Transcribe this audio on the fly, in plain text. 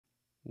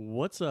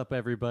What's up,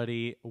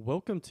 everybody?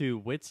 Welcome to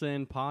Wits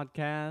End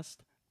Podcast.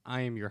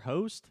 I am your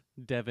host,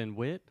 Devin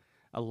Witt,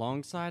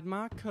 alongside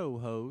my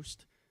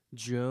co-host,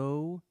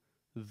 Joe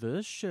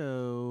the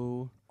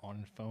Show. On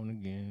the phone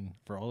again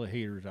for all the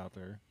haters out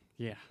there.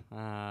 Yeah,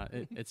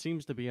 it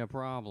seems to be a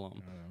problem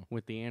know.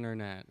 with the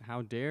internet.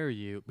 How dare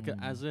you? Because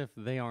as if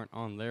they aren't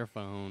on their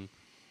phone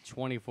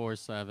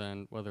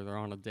 24/7, whether they're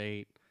on a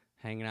date,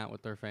 hanging out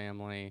with their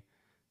family.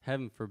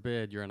 Heaven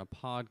forbid you're in a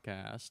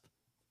podcast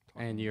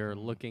and you're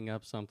looking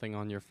up something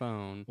on your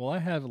phone. Well, I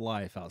have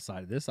life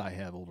outside of this. I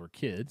have older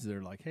kids.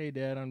 They're like, "Hey,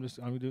 Dad, I'm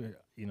doing."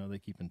 They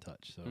keep in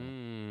touch, so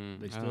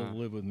they still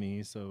live with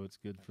me. So it's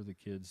good for the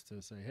kids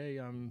to say, "Hey,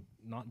 I'm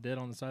not dead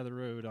on the side of the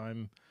road.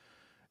 I'm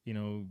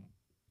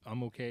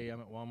okay. I'm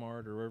at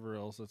Walmart or wherever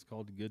else. It's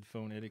called good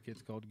phone etiquette.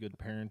 It's called good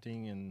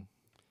parenting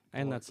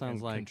And that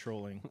sounds like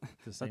controlling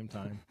at the same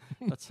time.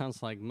 That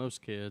sounds like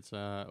most kids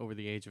over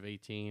the age of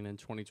 18 in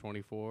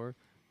 2024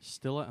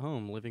 still at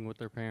home living with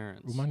their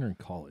parents. Well, mine are in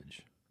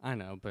college. I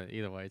know, but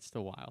either way, it's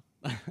still wild.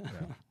 Yeah,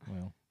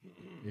 well,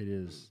 it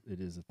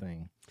is a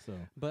thing. So,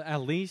 but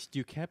at least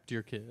you kept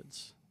your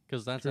kids,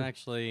 because that's True.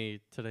 actually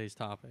today's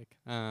topic.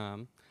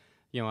 The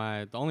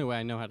only way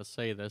I know how to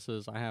say this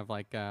is I have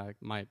like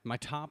my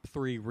top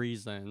 3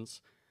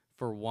 reasons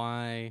for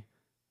why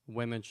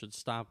women should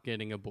stop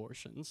getting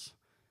abortions.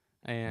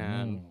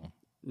 And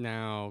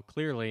now,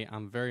 clearly,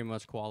 I'm very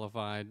much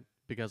qualified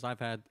because I've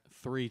had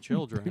 3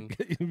 children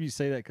you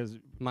say that because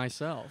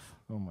myself.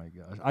 oh my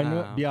gosh, I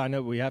know. Yeah, I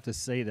know. We have to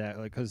say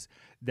that because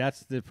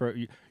that's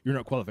you're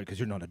not qualified because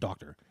you're not a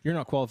doctor. You're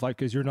not qualified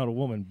because you're not a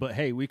woman. But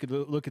hey, we could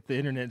look at the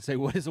internet and say,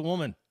 what is a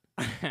woman?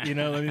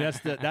 That's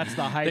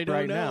the hype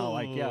right now.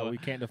 Like, yeah, we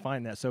can't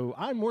define that. So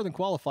I'm more than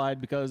qualified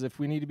because if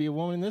we need to be a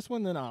woman in this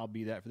one, then I'll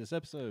be that for this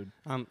episode.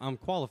 I'm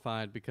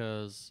qualified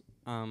because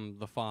I'm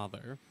the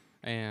father.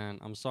 And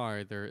I'm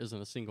sorry, there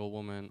isn't a single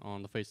woman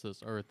on the face of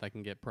this earth that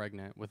can get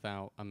pregnant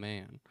without a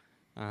man.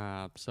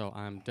 So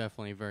I'm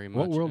definitely very much.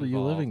 What world are you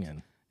living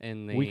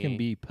in? We can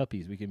be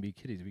puppies. We can be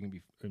kitties. We can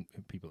be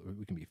people.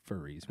 We can be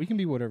furries. We can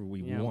be whatever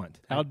we want.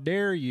 How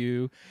dare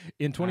you,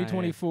 in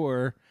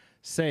 2024,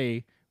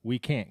 say we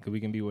can't? Because we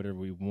can be whatever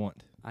we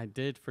want. I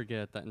did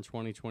forget that in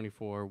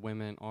 2024,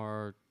 women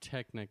are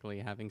technically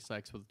having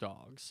sex with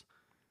dogs.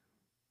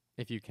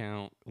 If you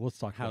count let's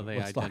talk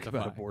identify. Talk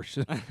about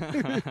abortion.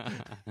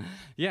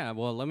 Yeah,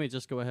 well, let me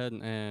just go ahead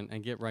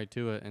and get right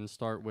to it and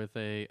start with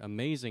a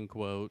amazing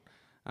quote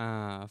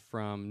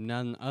from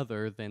none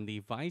other than the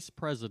Vice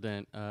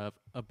President of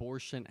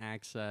Abortion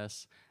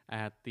Access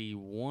at the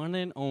one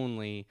and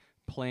only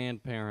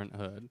Planned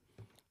Parenthood.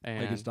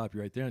 And I can stop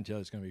you right there and tell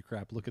you it's going to be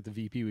crap. Look at the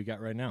VP we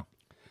got right now.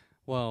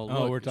 Well,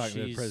 we're talking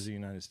about the President of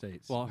the United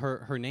States. Well,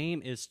 her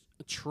name is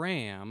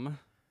Tram,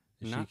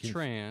 not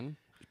Tran.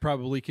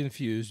 Probably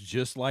confused,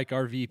 just like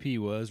our VP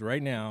was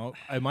right now.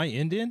 Am I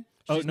Indian?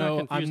 She's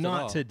no, I'm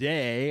not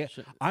today.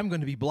 I'm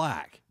going to be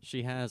black.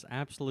 She has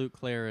absolute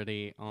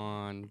clarity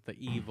on the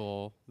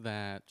evil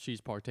that she's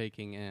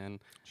partaking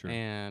in,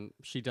 and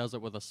she does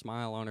it with a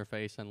smile on her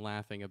face and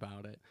laughing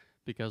about it,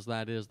 because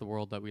that is the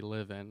world that we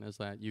live in, is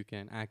that you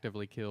can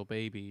actively kill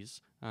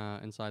babies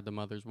inside the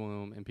mother's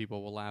womb, and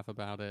people will laugh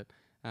about it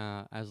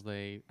as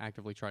they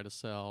actively try to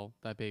sell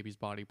that baby's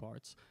body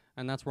parts.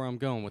 And that's where I'm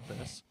going with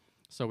this.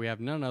 So we have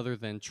none other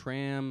than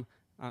Tram,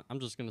 I'm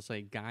just going to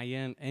say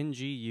Nguyen,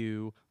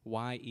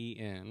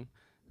 Nguyen,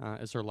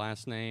 is her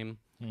last name.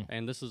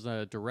 And this is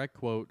a direct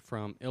quote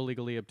from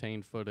illegally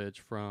obtained footage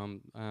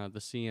from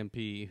the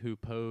CMP, who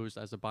posed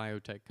as a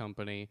biotech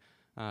company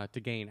to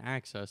gain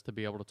access to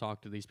be able to talk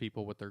to these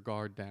people with their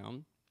guard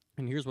down.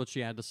 And here's what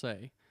she had to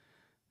say.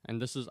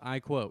 And this is, I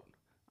quote,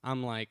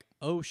 "I'm like,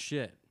 oh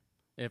shit,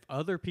 if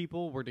other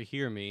people were to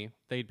hear me,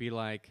 they'd be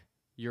like,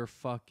 you're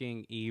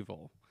fucking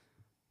evil.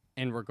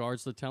 In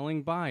regards to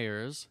telling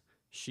buyers,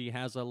 she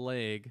has a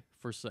leg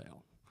for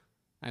sale."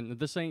 And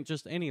this ain't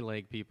just any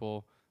leg,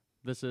 people.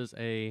 This is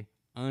a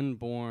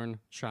unborn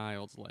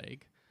child's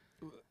leg.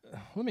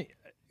 Let me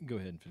go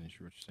ahead and finish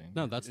what you're saying.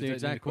 No, that's the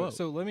exact quote.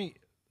 So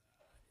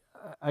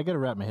I got to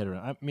wrap my head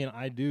around. I mean,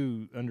 I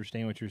do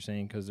understand what you're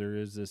saying because there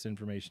is this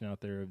information out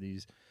there of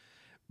these,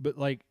 but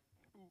like,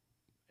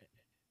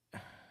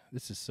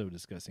 this is so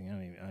disgusting. I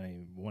don't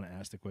even want to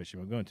ask the question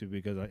I'm going to,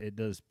 because it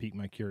does pique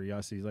my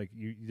curiosity. Like,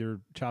 they're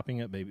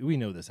chopping up baby. We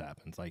know this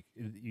happens. Like,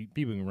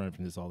 people can run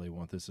from this all they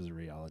want. This is a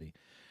reality.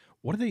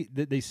 What do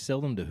they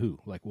sell them to? Who?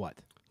 Like what?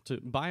 To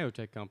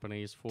biotech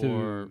companies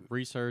for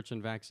research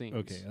and vaccines.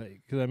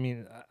 Okay, because I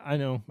mean, I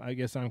know. I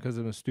guess because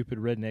I'm a stupid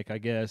redneck. I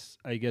guess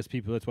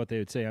people. That's what they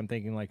would say. I'm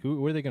thinking like,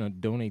 who are they going to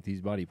donate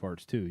these body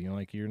parts to?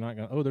 Like, you're not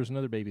going. Oh, there's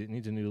another baby that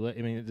needs a new leg.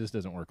 I mean, it just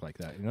doesn't work like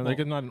that. Like,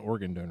 it's not an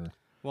organ donor.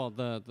 Well,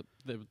 the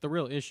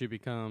real issue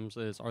becomes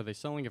is, are they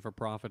selling it for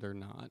profit or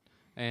not?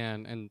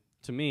 And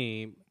to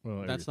me,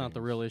 that's not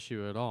the real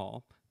issue at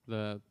all.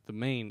 The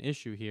main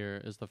issue here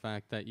is the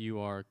fact that you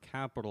are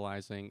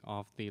capitalizing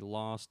off the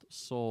lost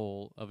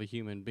soul of a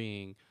human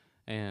being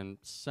and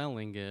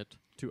selling it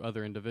to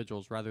other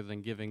individuals rather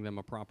than giving them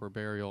a proper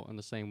burial in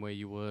the same way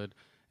you would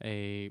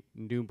a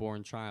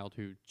newborn child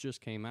who just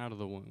came out of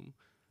the womb.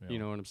 You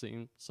know what I'm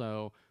saying?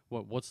 So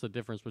what's the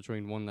difference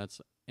between one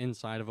that's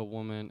inside of a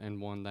woman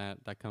and one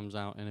that comes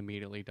out and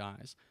immediately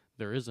dies?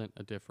 There isn't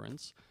a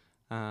difference.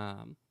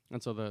 And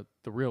so the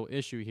real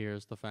issue here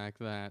is the fact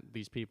that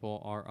these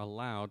people are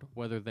allowed,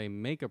 whether they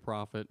make a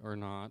profit or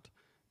not,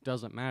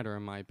 doesn't matter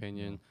in my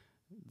opinion.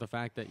 The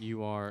fact that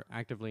you are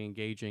actively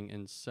engaging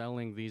in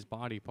selling these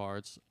body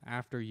parts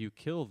after you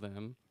kill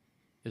them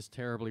is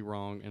terribly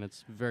wrong, and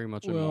it's very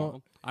much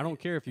immoral. I don't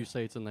care if you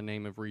say it's in the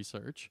name of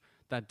research.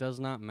 That does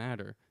not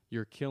matter.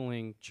 You're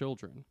killing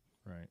children.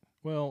 Right.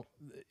 Well,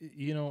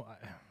 you know,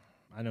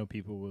 I know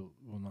people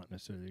will not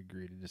necessarily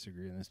agree to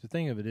disagree on this. The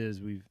thing of it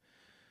is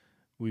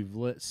we've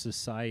let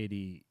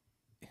society.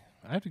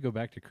 I have to go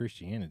back to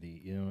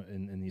Christianity, you know,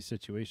 in these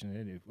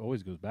situations. It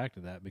always goes back to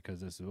that because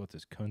this is what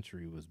this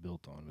country was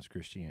built on, was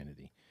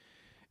Christianity.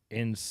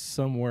 And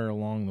somewhere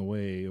along the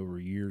way, over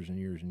years and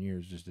years and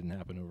years, just didn't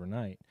happen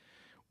overnight,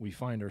 we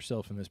find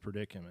ourselves in this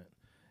predicament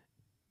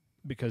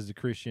because the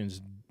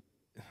Christians,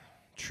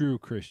 true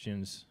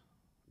Christians,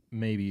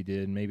 maybe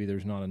did. Maybe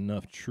there's not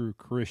enough true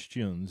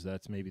Christians.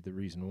 That's maybe the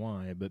reason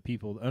why. But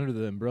people under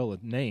the umbrella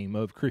name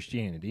of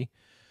Christianity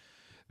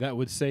that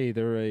would say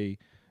they're a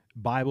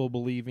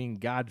Bible-believing,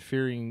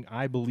 God-fearing,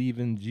 I believe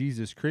in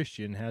Jesus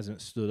Christian hasn't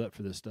stood up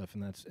for this stuff,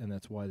 and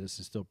that's why this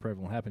is still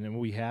prevalent happening. And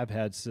we have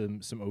had some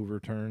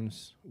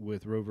overturns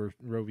with Roe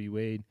v.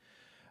 Wade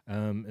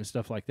and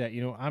stuff like that.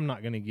 You know, I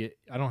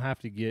don't have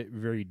to get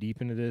very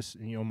deep into this.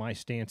 And, you know, my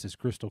stance is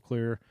crystal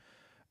clear.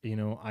 You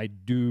know, I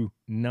do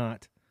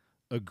not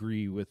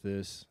agree with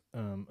this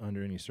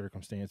under any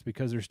circumstance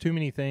because there's too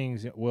many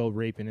things. Well,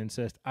 rape and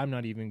incest. I'm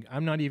not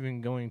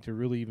even going to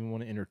really even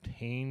want to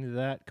entertain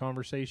that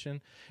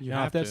conversation.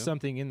 Now, if that's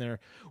something in there,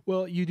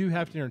 well, you do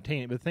have to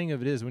entertain it. But the thing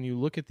of it is, when you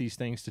look at these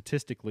things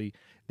statistically,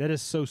 that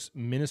is so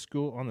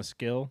minuscule on the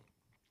scale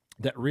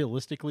that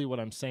realistically, what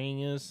I'm saying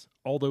is,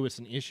 although it's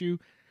an issue,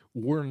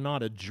 we're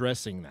not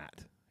addressing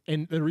that.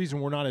 And the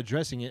reason we're not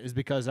addressing it is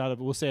because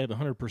we'll say out of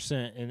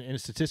 100%,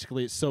 and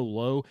statistically it's so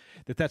low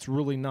that that's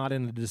really not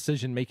in the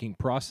decision-making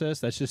process.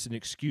 That's just an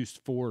excuse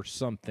for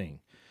something.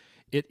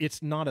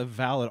 It's not a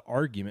valid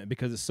argument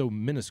because it's so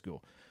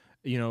minuscule.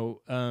 You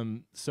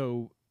know,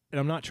 so and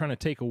I'm not trying to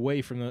take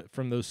away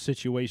from those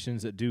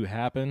situations that do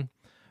happen,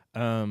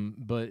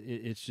 but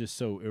it's just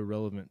so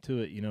irrelevant to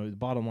it. You know, the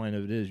bottom line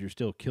of it is you're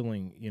still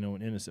killing, you know,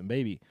 an innocent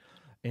baby.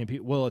 And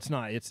well, it's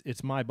not.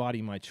 It's my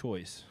body, my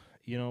choice.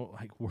 You know,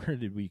 like, where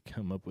did we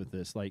come up with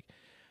this? Like,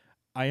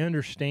 I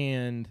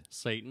understand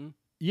Satan.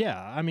 Yeah,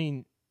 I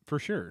mean, for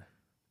sure.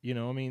 You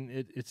know, I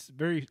mean, it's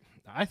very.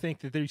 I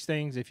think that these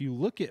things, if you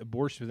look at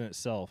abortion within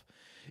itself,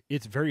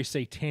 it's very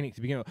satanic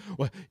to begin with.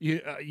 Well,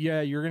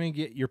 yeah, you're gonna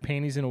get your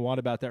panties in a wad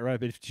about that, right?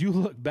 But if you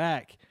look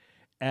back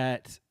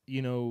at,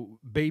 you know,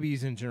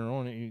 babies in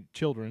general and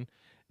children,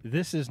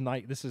 this is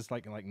like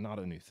not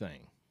a new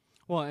thing.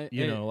 Well,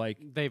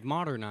 they've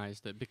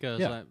modernized it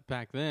because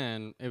back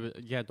then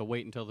you had to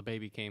wait until the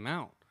baby came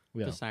out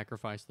to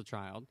sacrifice the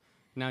child.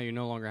 Now you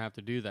no longer have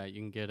to do that. You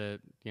can get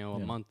it, you know, a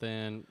month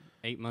in,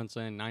 8 months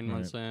in, 9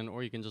 months in,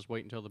 or you can just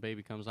wait until the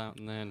baby comes out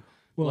and then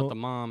let the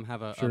mom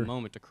have a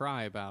moment to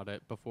cry about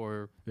it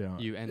before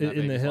you end that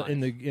baby's life.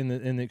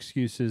 And the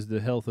excuse is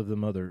the health of the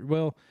mother.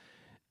 Well,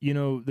 you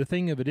know, the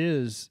thing of it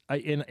is,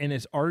 and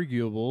it's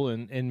arguable,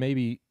 and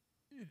maybe.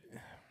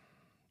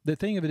 The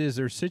thing of it is,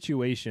 there's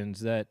situations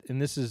that, and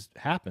this has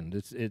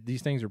happened.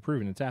 These things are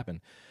proven. It's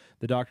happened.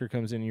 The doctor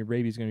comes in, and your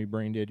baby's going to be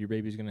brain dead. Your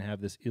baby's going to have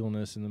this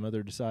illness, and the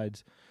mother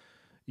decides,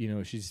 you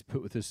know, she's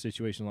put with this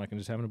situation like, I'm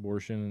just having an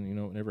abortion, and, you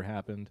know, it never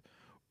happened,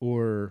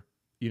 or,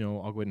 you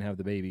know, I'll go ahead and have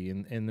the baby.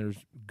 And there's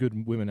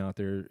good women out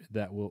there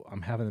that will,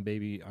 I'm having the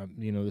baby.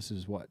 You know, this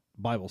is what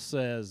Bible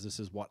says. This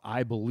is what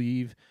I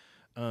believe.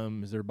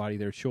 Is their body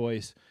their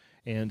choice?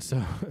 And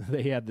so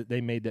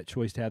they made that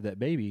choice to have that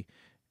baby,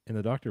 and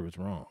the doctor was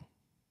wrong.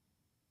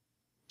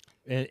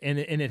 And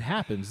it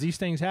happens. These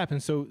things happen.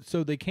 So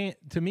they can't.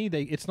 To me,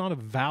 it's not a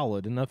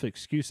valid enough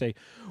excuse. Say,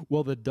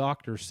 well, the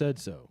doctor said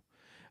so.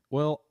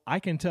 Well, I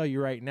can tell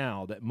you right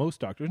now that most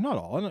doctors, not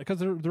all, because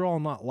they're all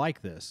not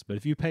like this, but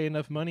if you pay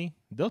enough money,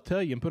 they'll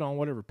tell you and put on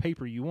whatever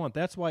paper you want.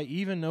 That's why,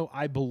 even though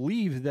I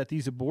believe that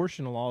these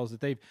abortion laws,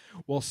 that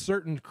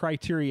certain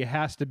criteria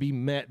has to be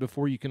met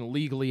before you can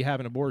legally have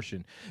an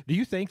abortion. Do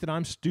you think that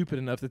I'm stupid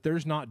enough that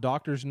there's not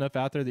doctors enough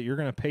out there that you're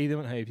going to pay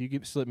them? Hey, if you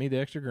slip me the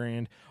extra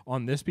 $1,000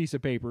 on this piece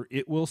of paper,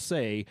 it will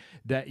say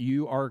that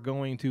you are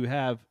going to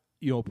have,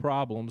 you know,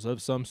 problems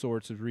of some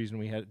sorts of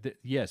reason.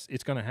 Yes,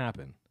 it's going to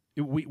happen.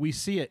 We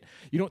see it.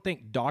 You don't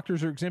think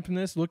doctors are exempt from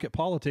this? Look at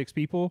politics,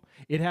 people.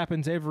 It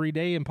happens every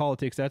day in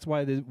politics. That's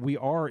why we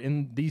are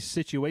in these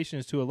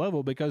situations to a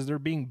level, because they're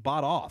being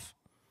bought off.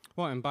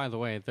 Well, and by the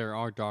way, there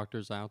are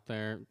doctors out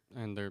there,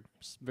 and they're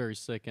very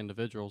sick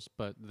individuals,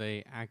 but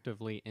they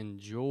actively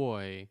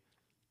enjoy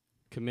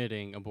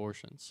committing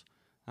abortions.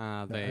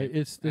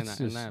 It's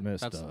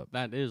messed up.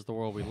 That is the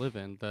world we live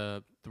in.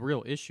 The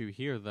real issue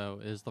here,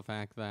 though, is the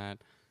fact that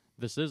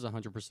this is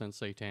 100%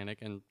 satanic.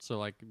 And so,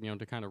 like,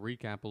 to kind of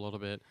recap a little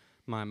bit,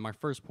 my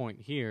first point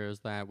here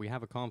is that we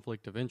have a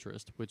conflict of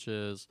interest, which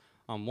is,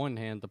 on one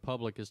hand, the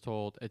public is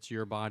told it's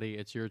your body,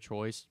 it's your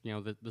choice,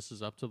 that this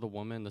is up to the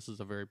woman. This is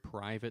a very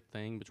private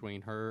thing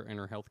between her and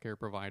her healthcare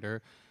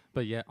provider.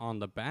 But yet on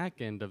the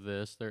back end of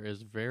this, there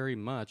is very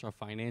much a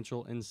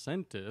financial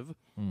incentive.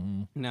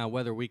 Now,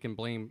 whether we can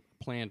blame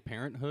Planned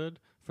Parenthood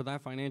for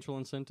that financial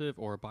incentive,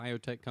 or a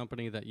biotech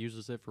company that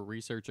uses it for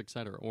research, et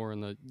cetera, or in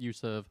the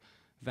use of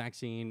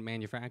vaccine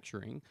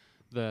manufacturing,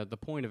 the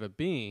point of it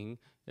being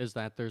is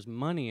that there's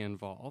money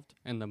involved.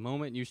 And the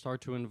moment you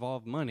start to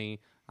involve money,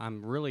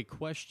 I'm really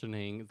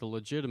questioning the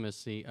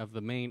legitimacy of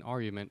the main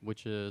argument,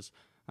 which is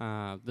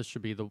this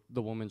should be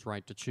the woman's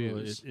right to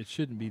choose. Well, it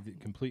shouldn't be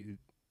completely...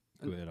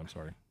 Go ahead, I'm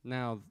sorry.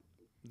 Now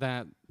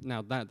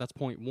that's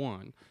point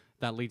one.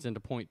 That leads into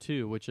point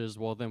two, which is,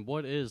 well, then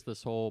what is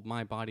this whole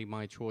my body,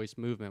 my choice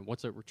movement?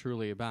 What's it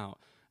truly about?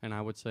 And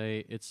I would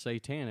say it's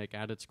satanic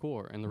at its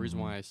core. And the reason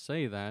why I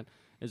say that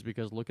is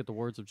because look at the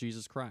words of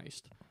Jesus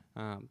Christ.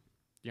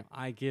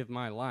 I give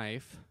my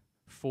life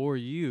for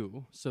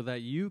you so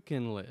that you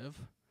can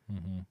live.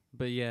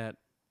 But yet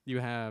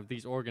you have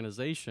these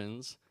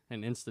organizations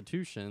and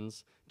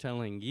institutions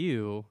telling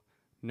you,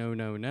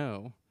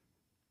 no.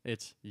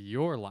 It's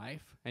your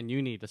life, and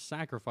you need to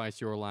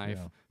sacrifice your life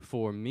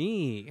for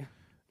me.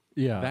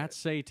 Yeah, that's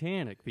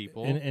satanic,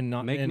 people. And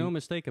make no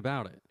mistake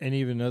about it. And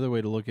even another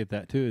way to look at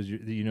that too is,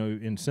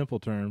 in simple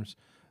terms,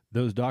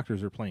 those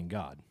doctors are playing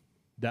God.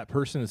 That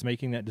person that's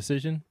making that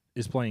decision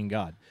is playing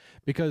God,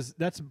 because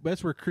that's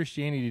where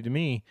Christianity, to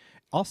me,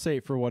 I'll say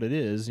it for what it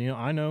is.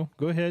 I know.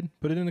 Go ahead,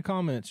 put it in the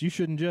comments. You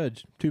shouldn't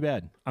judge. Too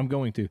bad. I'm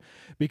going to,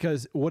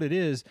 because what it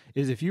is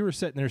if you were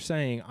sitting there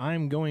saying,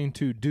 I'm going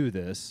to do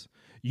this,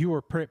 you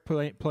are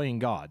playing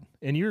God.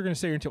 And you're going to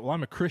say, well,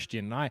 I'm a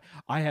Christian, and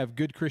I have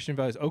good Christian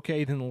values.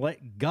 Okay, then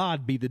let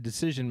God be the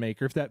decision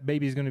maker. If that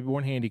baby is going to be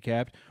born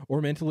handicapped or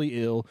mentally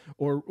ill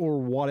or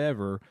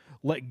whatever,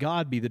 let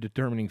God be the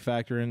determining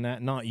factor in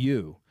that, not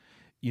you.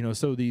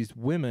 So these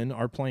women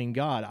are playing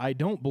God. I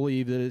don't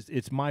believe that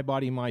it's my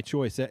body, my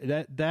choice.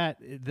 That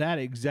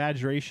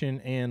exaggeration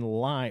and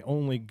lie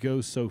only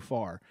goes so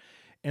far.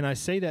 And I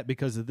say that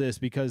because of this,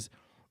 because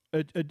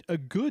a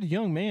good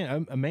young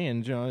man,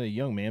 a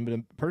young man, but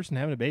a person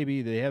having a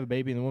baby, they have a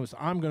baby, and the woman says,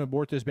 I'm going to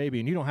abort this baby,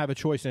 and you don't have a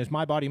choice, and it's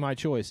my body, my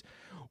choice.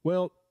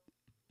 Well,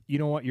 you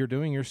know what you're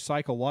doing? You're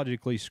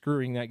psychologically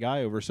screwing that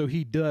guy over, so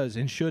he does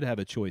and should have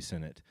a choice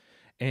in it.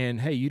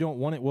 And, hey, you don't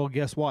want it? Well,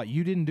 guess what?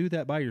 You didn't do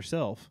that by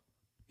yourself,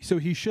 so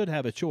he should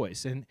have a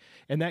choice. And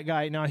that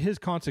guy, now his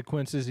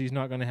consequences, he's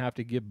not going to have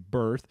to give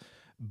birth,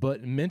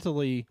 but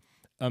mentally...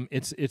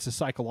 it's a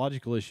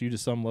psychological issue to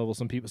some level,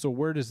 some people. So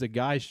where does the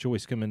guy's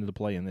choice come into the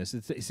play in this?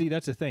 See,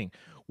 that's the thing.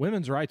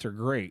 Women's rights are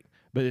great,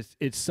 but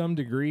it's some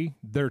degree,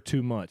 they're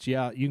too much.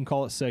 Yeah, you can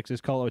call it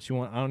sexist, call it what you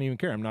want. I don't even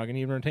care. I'm not going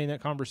to even entertain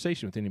that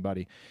conversation with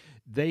anybody.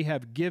 They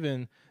have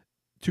given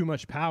too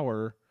much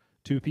power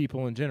to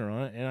people in general.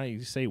 And I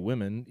say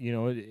women,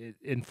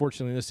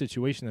 unfortunately in this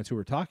situation, that's who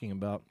we're talking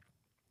about.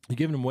 You're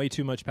giving them way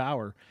too much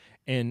power.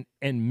 And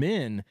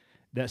men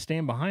that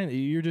stand behind it,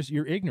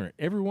 you're ignorant.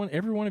 Every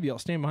one of y'all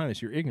stand behind this,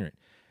 you're ignorant.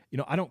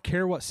 I don't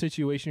care what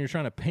situation you're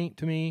trying to paint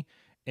to me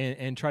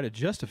and try to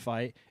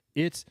justify it.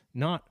 It's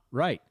not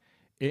right.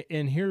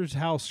 And here's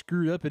how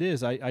screwed up it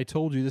is. I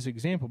told you this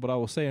example, but I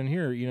will say on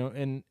here,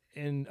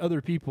 and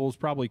other people's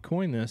probably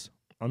coined this.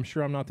 I'm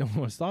sure I'm not the only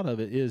one who's thought of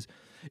it, is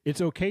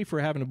it's okay for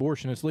having an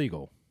abortion. It's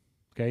legal.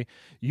 Okay.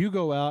 You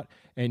go out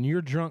and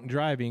you're drunk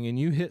driving and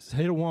you hit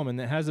a woman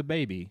that has a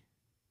baby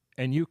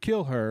and you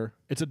kill her.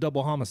 It's a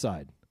double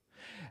homicide.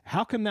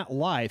 How come that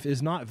life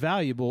is not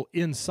valuable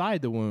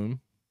inside the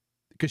womb?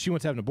 Because she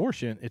wants to have an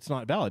abortion, it's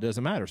not valid. It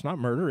doesn't matter. It's not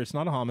murder. It's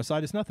not a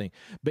homicide. It's nothing.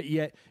 But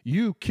yet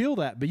you kill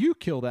that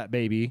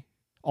baby,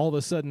 all of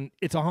a sudden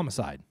it's a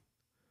homicide.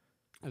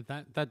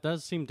 That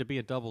does seem to be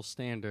a double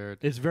standard.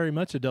 It's very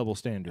much a double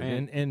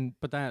standard.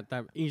 But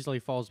that easily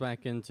falls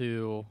back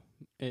into,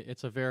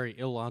 it's a very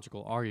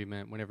illogical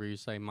argument whenever you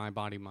say my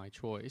body, my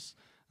choice.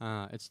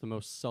 It's the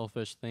most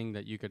selfish thing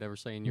that you could ever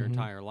say in your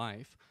entire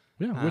life.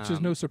 Yeah, which is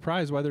no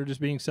surprise why they're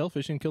just being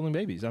selfish and killing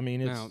babies. I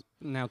mean, it's...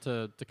 Now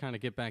to kind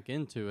of get back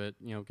into it,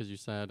 because you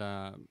said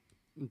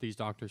these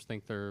doctors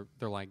think they're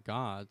like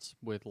gods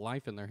with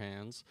life in their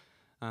hands.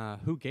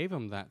 Who gave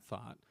them that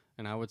thought?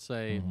 And I would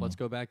say, let's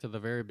go back to the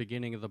very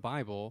beginning of the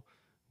Bible,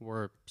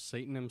 where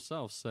Satan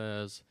himself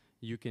says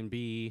you can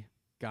be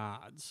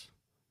gods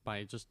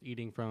by just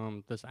eating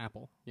from this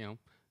apple,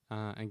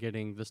 and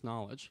getting this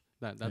knowledge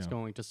that's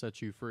going to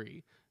set you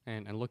free.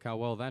 And look how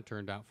well that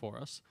turned out for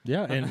us.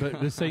 Yeah,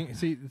 but the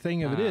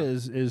thing of it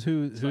is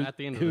who's at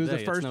the end of the day,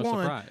 the first it's no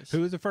one? Surprise.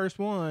 Who was the first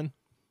one?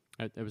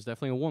 It was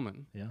definitely a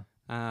woman.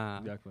 Yeah,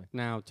 exactly.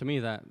 Now, to me,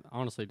 that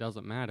honestly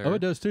doesn't matter. Oh, it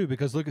does too,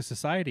 because look at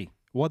society.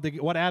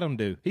 What Adam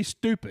do? He's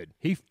stupid.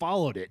 He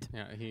followed it.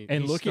 Yeah,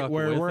 and he look at stuck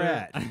where with we're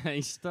it. at.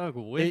 He stuck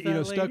with It, you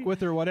know, stuck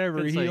with her, whatever.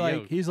 Couldn't He say, like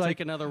 "Yo, he's like,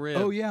 take another rib."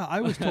 oh yeah, I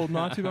was told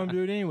not to, but I'm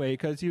doing it anyway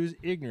because he was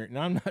ignorant. And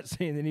I'm not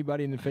saying that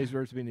anybody in the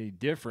Faceverse being any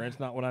different.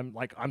 It's not what I'm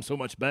like. I'm so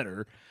much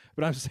better,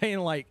 but I'm saying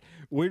like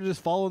we're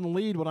just following the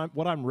lead. What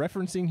I'm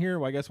referencing here,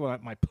 well, I guess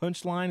my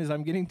punchline is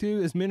I'm getting to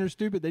is men are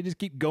stupid. They just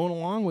keep going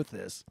along with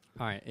this.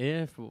 All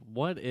right.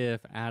 What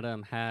if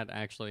Adam had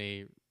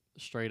actually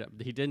straight up,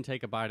 he didn't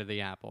take a bite of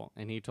the apple,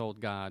 and he told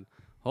God,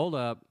 "Hold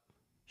up,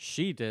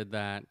 she did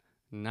that,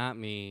 not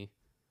me.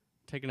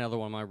 Take another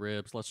one of my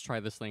ribs. Let's try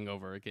this thing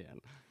over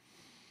again."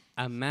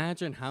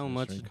 Imagine how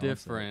much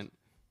different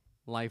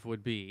life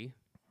would be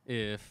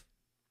if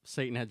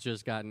Satan had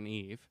just gotten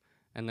Eve,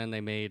 and then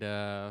they made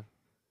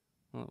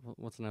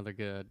what's another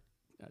good?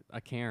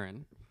 A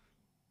Karen.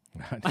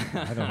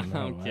 I don't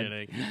know. I'm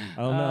kidding.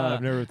 I don't know.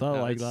 I've never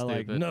thought like that.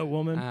 Like, stupid. no,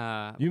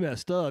 woman, you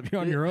messed up.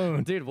 You're on your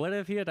own. Dude, what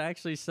if he had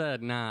actually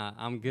said, "Nah,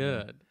 I'm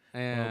good,"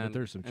 and, but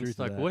there's some truth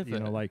stuck to that. with You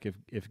it? know, like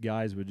if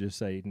guys would just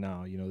say,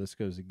 "No, you know, this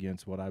goes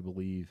against what I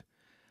believe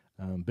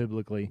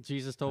biblically."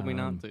 Jesus told me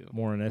not to.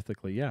 More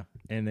unethically, yeah.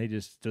 And they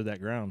just stood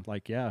that ground.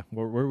 Like, yeah,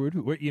 where would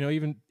we, you know,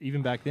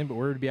 even back then, but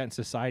where would we be at in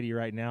society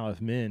right now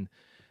if men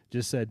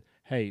just said,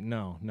 "Hey,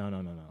 no.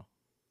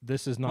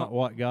 This is not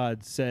what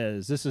God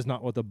says. This is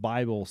not what the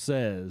Bible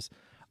says.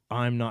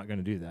 I'm not going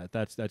to do that."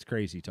 That's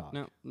crazy talk.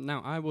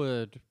 Now I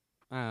would.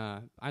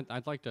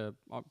 I'd like to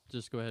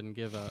just go ahead and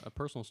give a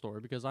personal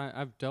story because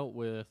I've dealt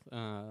with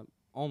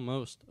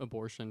almost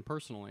abortion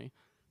personally.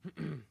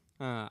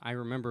 I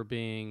remember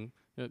being.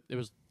 It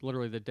was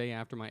literally the day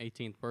after my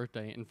 18th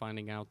birthday and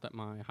finding out that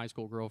my high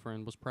school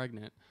girlfriend was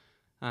pregnant,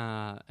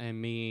 and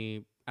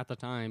me at the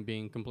time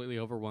being completely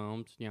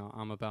overwhelmed. You know,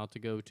 I'm about to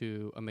go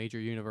to a major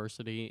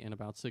university in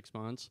about 6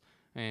 months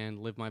and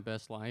live my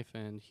best life,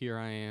 and here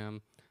I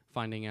am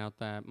finding out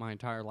that my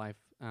entire life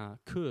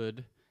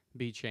could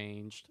be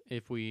changed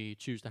if we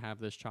choose to have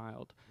this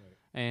child. Right.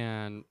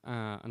 And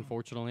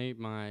unfortunately,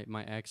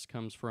 my ex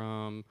comes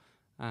from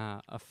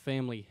a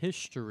family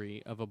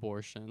history of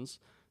abortions.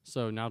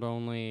 So not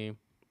only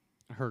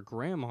her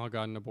grandma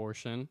got an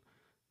abortion,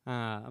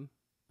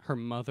 her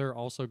mother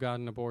also got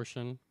an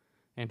abortion,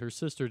 and her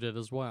sister did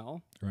as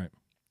well. Right.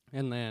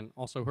 And then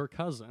also her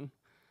cousin.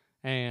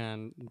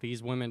 And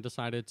these women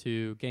decided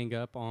to gang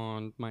up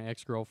on my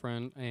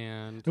ex-girlfriend,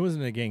 and it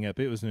wasn't a gang up;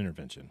 it was an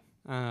intervention.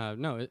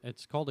 No,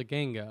 it's called a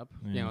gang up.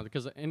 Yeah. You know,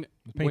 because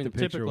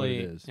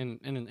typically in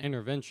an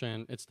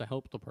intervention, it's to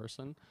help the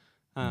person.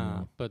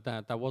 But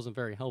that wasn't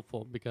very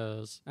helpful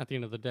because at the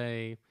end of the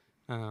day,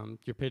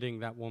 you're pitting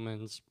that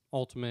woman's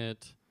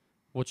ultimate,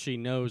 what she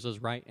knows is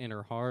right in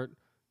her heart,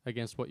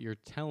 against what you're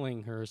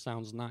telling her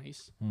sounds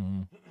nice.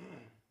 Mm-hmm.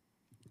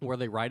 Were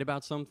they right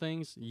about some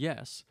things?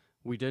 Yes.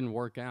 We didn't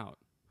work out.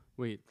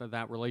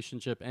 That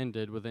relationship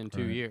ended within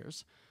 2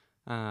 years.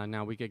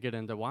 Now we could get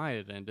into why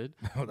it ended.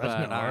 Oh,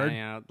 that's not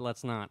hard.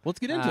 Let's not. Let's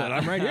get into it.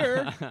 I'm right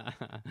here.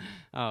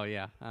 Oh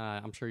yeah,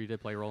 I'm sure you did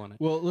play a role in it.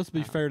 Well, let's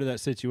be fair to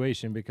that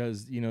situation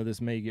because you know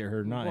this may get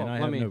her not. Well,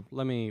 and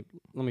let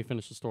me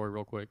finish the story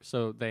real quick.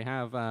 So they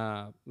have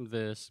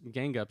this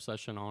gang up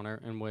session on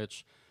her in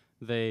which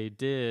they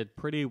did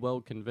pretty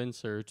well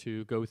convince her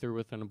to go through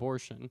with an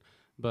abortion.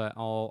 But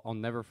I'll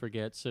never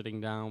forget sitting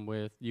down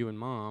with you and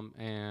Mom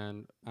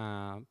and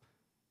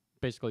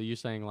basically you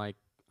saying like,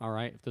 all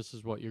right, if this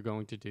is what you're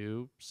going to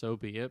do, so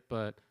be it.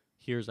 But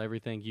here's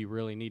everything you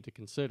really need to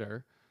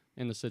consider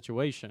in the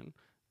situation.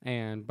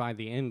 And by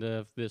the end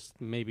of this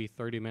maybe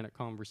 30-minute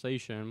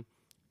conversation,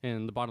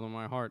 in the bottom of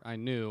my heart, I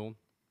knew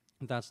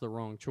that's the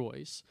wrong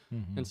choice.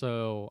 Mm-hmm. And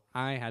so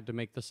I had to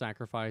make the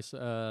sacrifice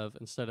of,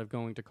 instead of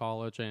going to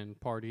college and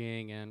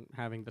partying and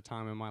having the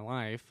time of my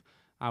life,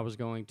 I was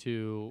going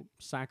to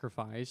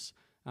sacrifice,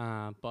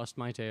 bust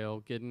my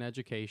tail, get an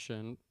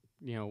education,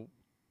 you know,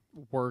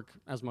 work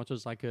as much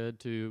as I could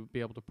to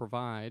be able to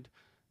provide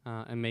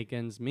and make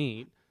ends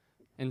meet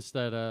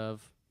instead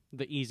of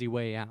the easy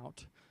way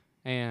out.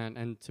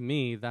 And to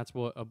me, that's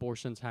what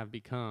abortions have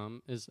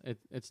become.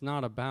 It's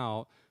not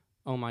about,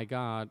 oh my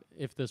God,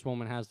 if this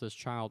woman has this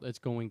child, it's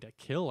going to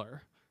kill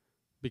her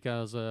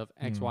because of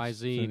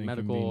XYZ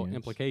medical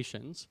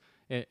implications.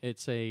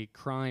 It's a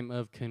crime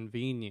of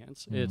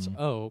convenience. Mm-hmm. It's,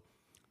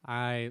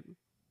 I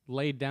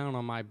laid down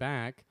on my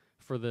back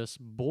for this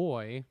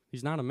boy.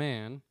 He's not a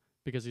man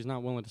because he's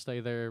not willing to stay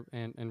there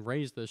and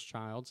raise this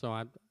child.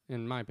 So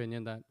in my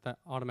opinion, that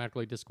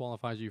automatically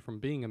disqualifies you from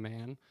being a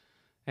man.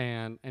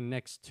 And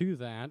next to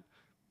that,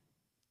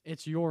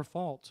 it's your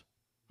fault.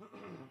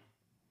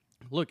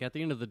 Look, at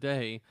the end of the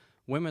day,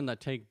 women that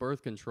take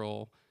birth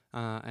control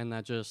and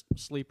that just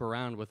sleep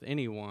around with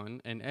anyone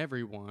and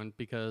everyone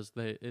because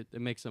it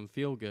makes them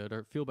feel good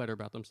or feel better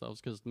about themselves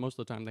because most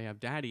of the time they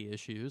have daddy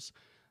issues.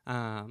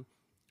 I'm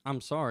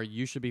sorry,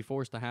 you should be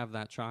forced to have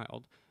that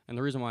child. And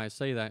the reason why I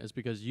say that is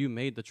because you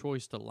made the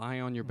choice to lie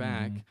on your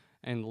back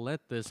and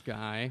let this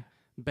guy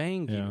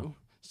bang you.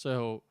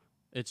 So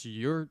It's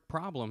your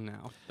problem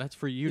now. That's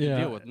for you to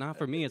deal with, not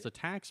for me as a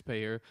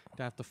taxpayer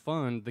to have to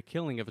fund the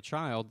killing of a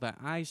child that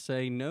I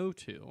say no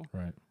to.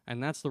 Right.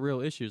 And that's the real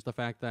issue, is the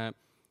fact that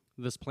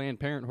this Planned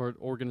Parenthood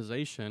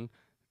organization,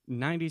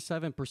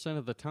 97%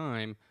 of the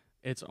time,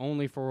 it's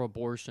only for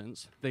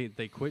abortions. They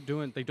quit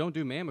doing, they don't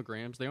do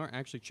mammograms. They aren't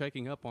actually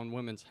checking up on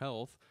women's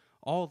health.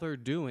 All they're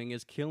doing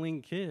is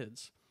killing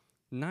kids.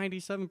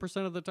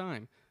 97% of the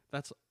time.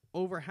 That's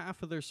over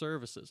half of their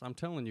services. I'm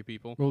telling you,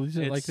 people. Well, this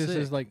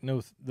is like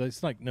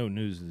it's like no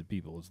news to the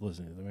people that's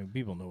listening. I mean,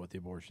 people know what the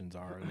abortions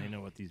are, and they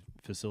know what these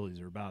facilities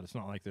are about. It's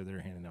not like they're there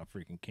handing out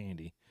freaking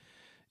candy.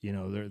 You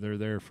know, they're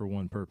there for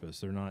one purpose.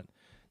 They're not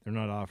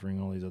offering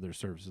all these other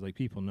services. Like,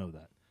 people know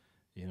that.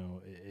 You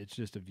know, it's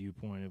just a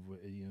viewpoint of,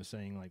 you know,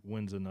 saying like,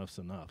 when's enough's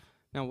enough.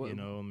 Now, you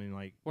know, I mean,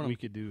 like, we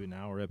could do an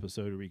hour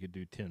episode or we could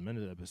do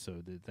 10-minute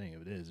episode. The thing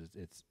of it is,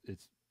 it's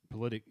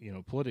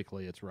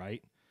politically it's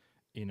right.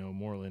 You know,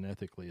 morally and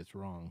ethically it's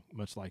wrong,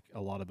 much like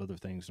a lot of other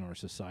things in our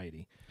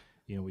society,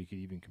 you know, we could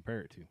even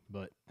compare it to.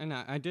 But and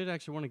I did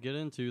actually want to get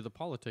into the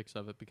politics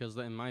of it, because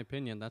in my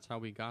opinion, that's how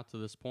we got to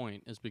this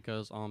point, is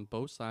because on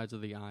both sides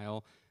of the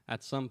aisle,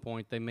 at some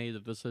point, they made the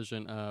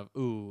decision of,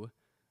 ooh,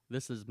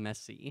 this is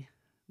messy.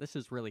 This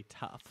is really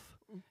tough.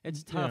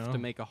 It's tough to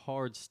make a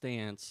hard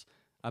stance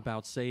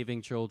about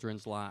saving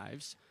children's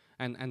lives.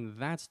 And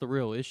that's the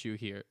real issue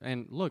here.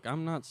 And look,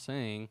 I'm not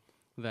saying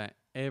that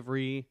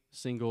every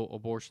single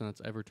abortion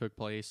that's ever took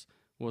place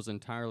was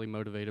entirely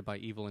motivated by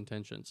evil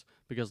intentions,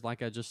 because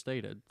like I just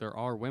stated, there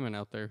are women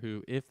out there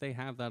who, if they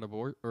have that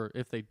or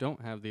if they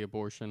don't have the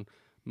abortion,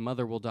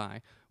 mother will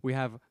die. We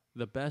have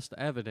the best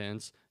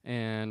evidence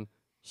in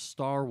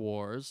Star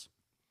Wars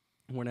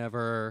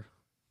whenever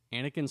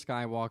Anakin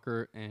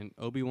Skywalker and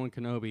Obi-Wan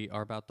Kenobi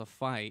are about to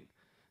fight,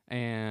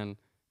 and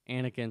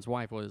Anakin's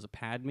wife, what is it,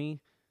 Padme,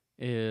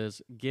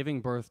 is giving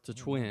birth to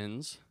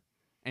twins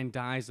and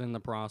dies in the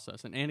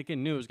process. And Anakin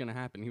knew it was going to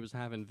happen. He was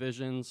having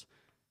visions,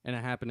 and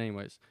it happened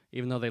anyways.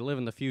 Even though they live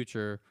in the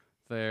future,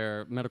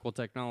 their medical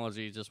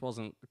technology just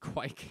wasn't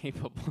quite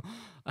capable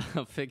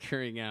of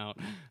figuring out,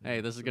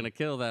 hey, this is going to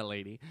kill that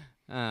lady.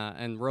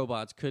 And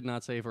robots could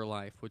not save her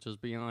life, which is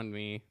beyond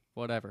me,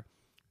 whatever.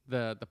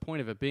 The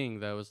point of it being,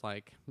 though, is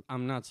like,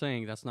 I'm not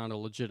saying that's not a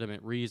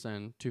legitimate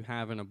reason to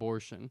have an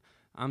abortion.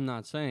 I'm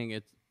not saying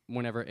it's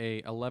whenever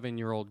a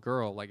 11-year-old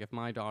girl, like if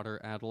my daughter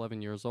at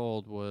 11 years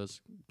old was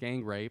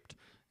gang raped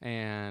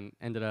and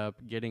ended up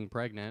getting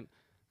pregnant,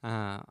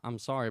 I'm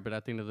sorry, but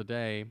at the end of the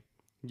day,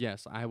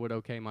 yes, I would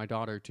okay my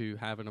daughter to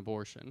have an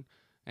abortion.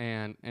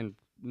 And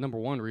number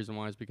one reason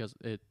why is because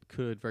it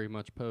could very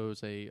much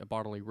pose a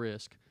bodily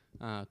risk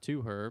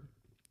to her,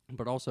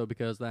 but also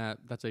because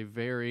that's a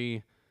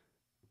very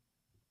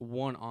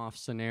one-off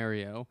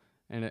scenario,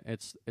 and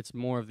it's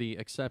more of the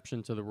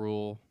exception to the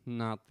rule,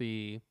 not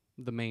the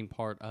main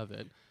part of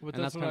it. But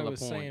and that's what kind I of was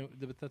the point. saying.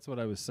 But that's what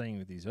I was saying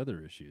with these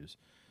other issues.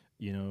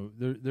 You know,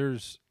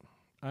 there's.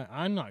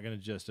 I'm not going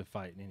to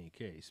justify it in any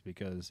case,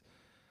 because,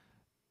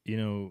 you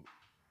know,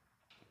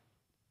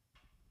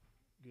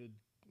 good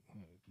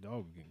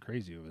dog getting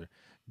crazy over there.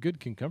 Good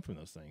can come from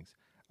those things.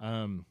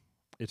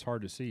 It's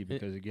hard to see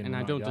because, again, and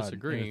I don't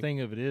disagree. And the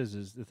thing of it is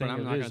the thing. But I'm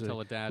of not it going is to tell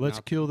a dad. let's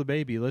kill the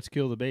baby. Let's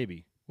kill the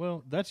baby.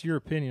 Well, that's your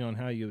opinion on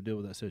how you would deal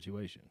with that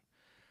situation.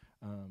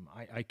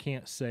 I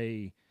can't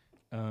say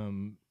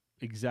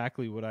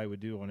exactly what I would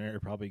do on air.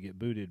 Probably get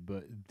booted,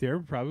 but there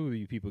would probably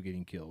be people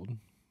getting killed.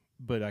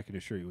 But I can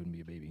assure you it wouldn't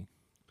be a baby.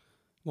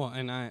 Well,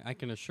 and I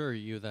can assure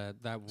you that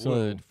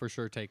would for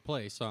sure take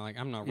place. So like,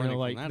 I'm not running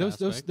like from that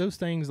aspect. those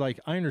things. Like,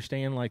 I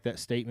understand like that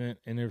statement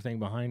and everything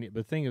behind it.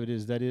 But the thing of it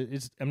is that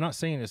it's. I'm not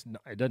saying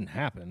it doesn't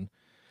happen.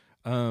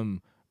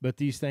 But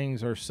these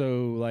things are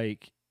so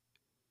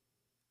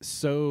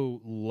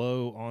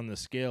low on the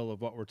scale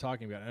of what we're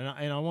talking about.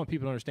 And I want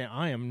people to understand,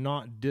 I am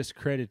not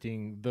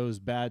discrediting those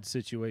bad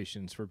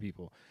situations for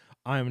people.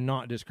 I am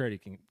not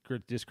discrediting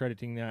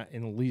that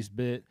in the least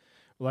bit.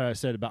 Like I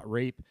said about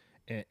rape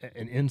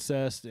and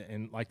incest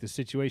and like the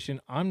situation,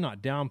 I'm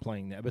not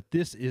downplaying that, but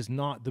this is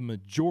not the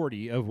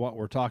majority of what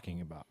we're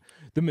talking about.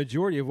 The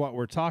majority of what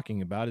we're talking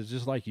about is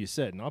just like you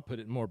said, and I'll put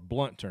it in more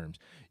blunt terms.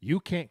 You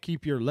can't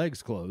keep your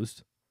legs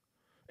closed,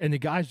 and the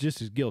guy's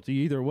just as guilty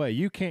either way.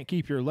 You can't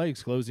keep your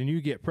legs closed and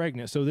you get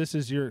pregnant, so this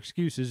is your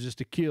excuse, is just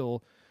to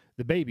kill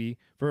the baby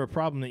for a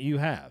problem that you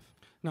have.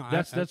 No,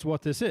 that's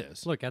what this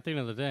is. Look, at the end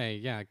of the day,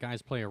 yeah,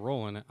 guys play a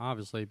role in it,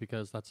 obviously,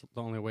 because that's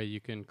the only way you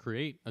can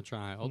create a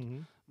child. Mm-hmm.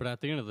 But at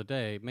the end of the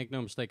day, make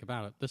no mistake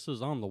about it, this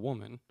is on the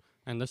woman.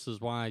 And this is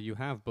why you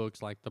have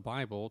books like the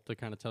Bible to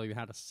kind of tell you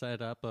how to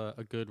set up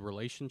a good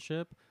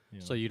relationship,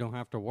 so you don't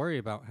have to worry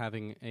about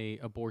having a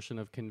abortion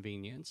of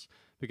convenience,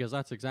 because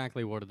that's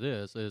exactly what it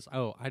is,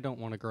 oh, I don't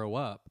want to grow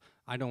up.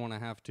 I don't want to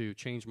have to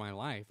change my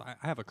life. I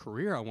have a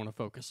career I want to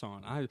focus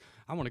on.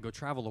 I want to go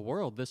travel the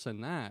world, this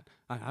and that.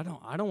 I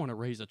don't want to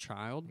raise a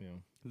child. Yeah.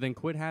 Then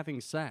quit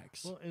having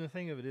sex. Well, and the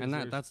thing of it is,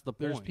 and that's the point.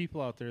 There's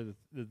people out there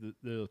that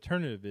the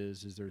alternative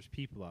is there's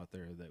people out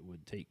there that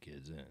would take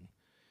kids in.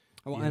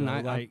 Well, and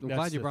I'm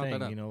glad you brought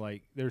that up. You know,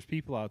 like, there's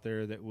people out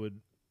there that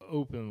would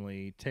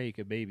openly take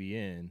a baby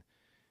in,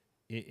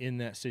 in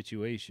that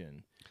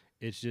situation.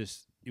 It's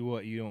just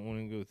what you don't want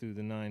to go through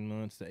the 9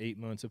 months, the 8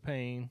 months of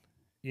pain.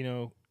 You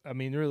know, I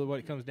mean, really, what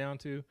it comes down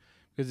to,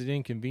 because it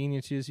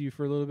inconveniences you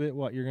for a little bit.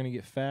 What, you're going to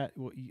get fat?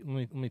 Well,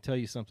 let me tell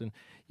you something.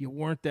 You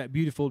weren't that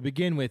beautiful to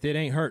begin with. It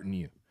ain't hurting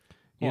you.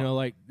 You know,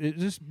 like, it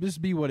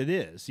just be what it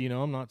is. You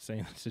know, I'm not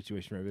saying the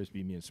situation right, just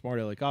be me and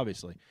smart aleck,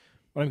 obviously.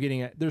 What I'm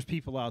getting at, there's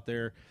people out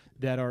there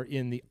that are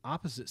in the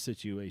opposite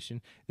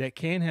situation that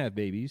can have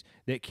babies,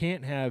 that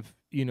can't have,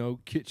 you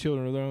know,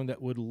 children of their own,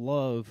 that would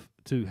love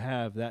to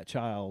have that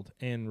child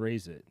and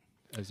raise it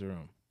as their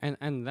own.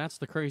 And that's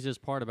the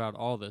craziest part about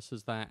all this,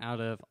 is that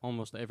out of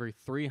almost every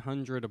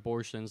 300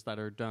 abortions that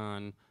are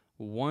done,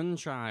 one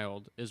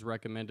child is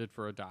recommended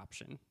for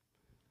adoption.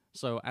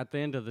 So at the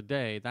end of the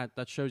day,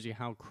 that shows you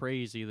how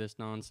crazy this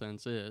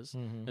nonsense is,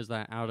 is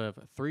that out of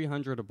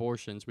 300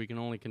 abortions, we can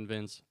only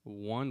convince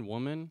one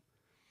woman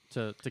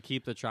to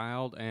keep the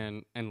child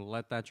and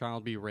let that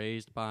child be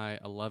raised by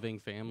a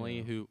loving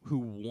family who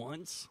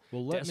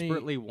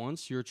desperately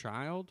wants your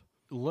child.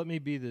 Let me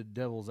be the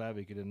devil's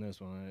advocate in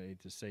this one. I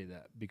hate to say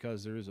that,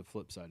 because there is a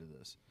flip side of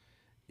this.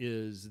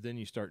 Is then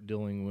you start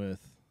dealing with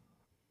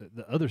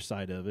the other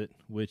side of it,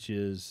 which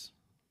is,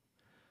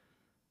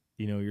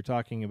 you know, you're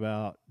talking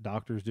about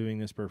doctors doing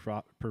this for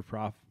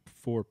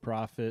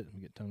profit.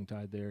 We get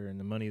tongue-tied there, and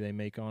the money they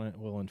make on it.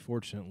 Well,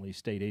 unfortunately,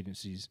 state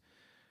agencies,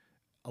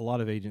 a lot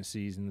of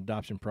agencies in the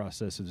adoption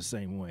process are the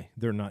same way.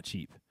 They're not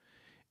cheap.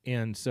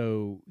 And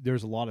so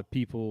there's a lot of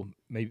people,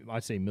 maybe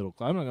I'd say middle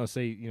class. I'm not going to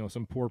say, you know,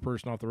 some poor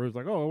person off the road is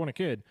like, oh, I want a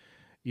kid.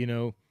 You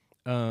know,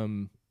 a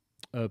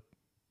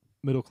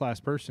middle class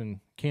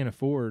person can't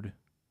afford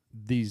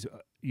these,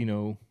 you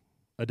know,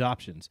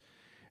 adoptions.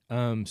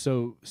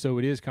 So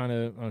it is kind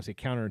of, I don't say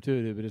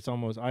counterintuitive, but it's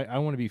almost, I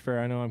want to be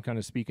fair. I know I'm kind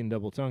of speaking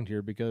double tongued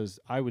here, because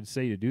I would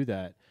say to do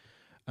that,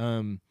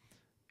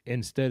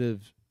 instead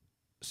of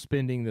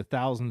spending the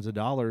thousands of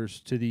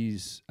dollars to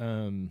these,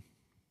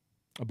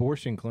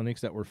 abortion clinics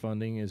that we're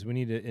funding, is we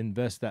need to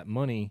invest that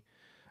money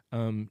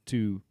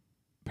to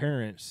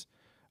parents,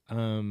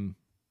 to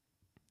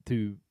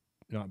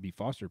not be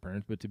foster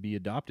parents, but to be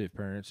adoptive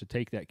parents, to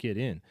take that kid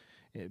in.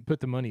 Put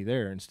the money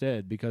there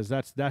instead, because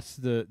that's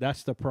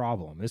the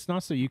problem. It's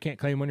not so you can't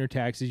claim on your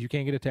taxes, you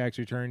can't get a tax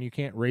return, you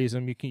can't raise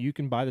them, you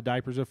can buy the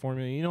diapers of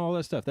formula, you know, all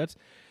that stuff. That's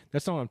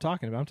not what I'm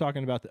talking about. I'm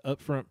talking about the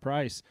upfront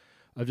price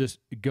of just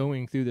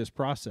going through this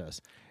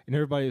process. And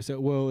everybody will say,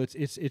 well,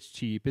 it's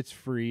cheap, it's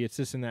free, it's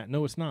this and that.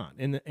 No, it's not.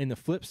 And the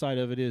flip side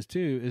of it is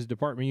too, is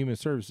Department of Human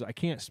Services. I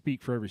can't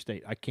speak for every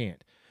state. I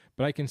can't.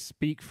 But I can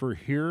speak for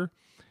here.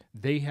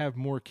 They have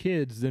more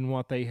kids than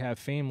what they have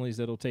families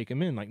that'll take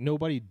them in. Like,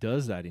 nobody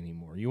does that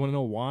anymore. You want to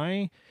know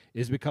why?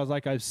 Is because,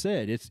 like I've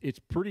said, it's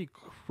pretty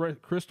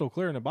crystal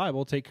clear in the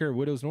Bible. Take care of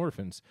widows and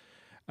orphans.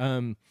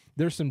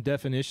 There's some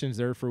definitions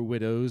there for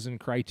widows and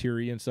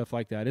criteria and stuff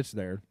like that. It's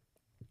there.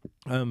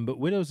 But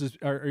widows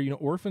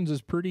orphans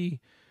is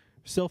pretty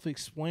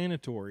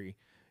self-explanatory,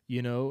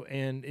 you know.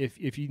 And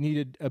if you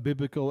needed a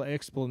biblical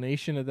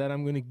explanation of that,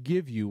 I'm going to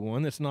give you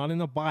one that's not in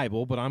the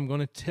Bible, but I'm going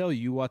to tell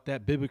you what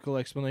that biblical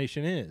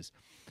explanation is.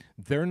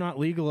 They're not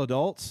legal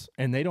adults,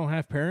 and they don't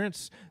have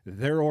parents.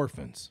 They're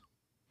orphans.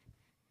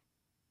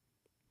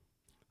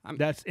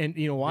 And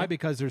you know why? Yeah.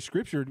 Because there's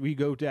scripture. We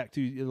go back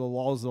to the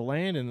laws of the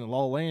land, and the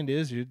law of the land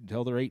is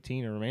until they're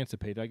 18 or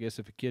emancipated. I guess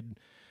if a kid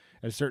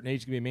at a certain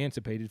age can be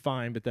emancipated,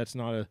 fine, but that's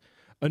not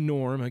a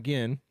norm,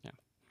 again. Yeah.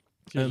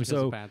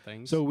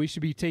 So we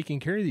should be taking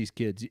care of these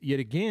kids. Yet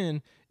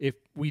again, if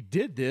we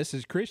did this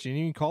as Christians,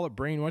 you can call it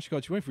brainwash, call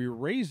it what you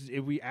want.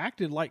 If we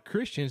acted like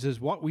Christians as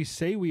what we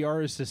say we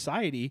are as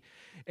society,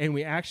 and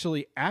we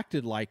actually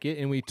acted like it,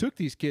 and we took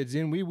these kids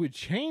in, we would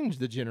change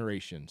the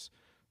generations,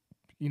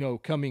 you know,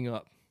 coming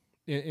up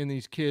in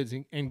these kids,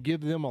 and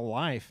give them a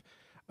life,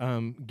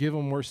 give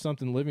them worth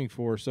something living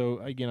for. So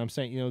again, I'm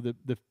saying, you know,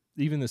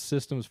 even the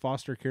systems,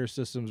 foster care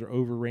systems, are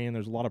overran.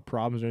 There's a lot of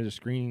problems there. The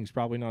screening is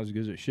probably not as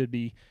good as it should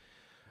be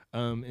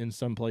in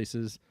some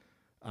places.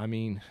 I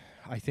mean,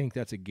 I think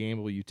that's a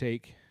gamble you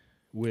take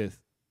with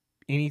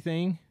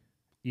anything,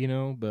 you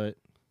know, but...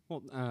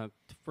 Well,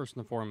 first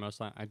and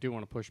foremost, I do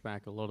want to push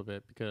back a little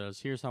bit,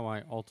 because here's how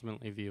I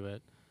ultimately view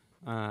it.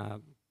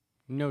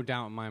 No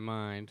doubt in my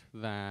mind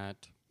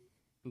that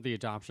the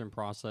adoption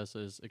process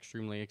is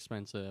extremely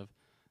expensive,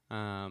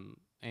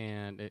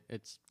 and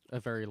it's a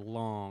very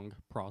long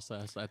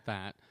process at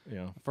that.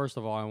 Yeah. First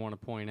of all, I want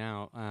to point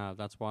out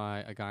that's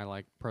why a guy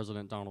like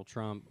President Donald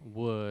Trump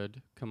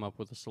would come up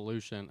with a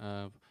solution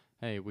of,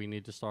 hey, we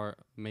need to start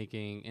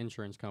making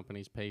insurance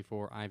companies pay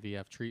for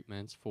IVF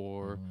treatments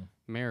for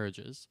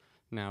marriages.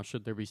 Now,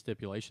 should there be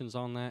stipulations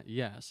on that?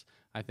 Yes.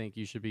 I think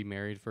you should be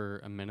married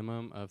for a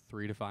minimum of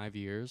 3 to 5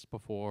 years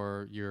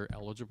before you're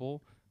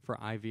eligible for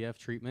IVF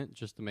treatment,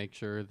 just to make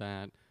sure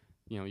that,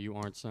 you know, you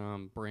aren't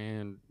some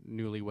brand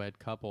newlywed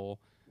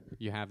couple.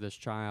 You have this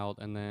child,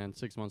 and then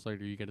 6 months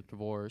later you get a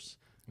divorce,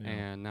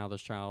 and now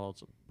this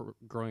child's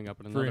growing up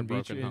in another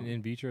broken home.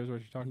 In vitro is what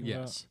you're talking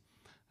about? Yes.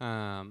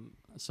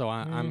 So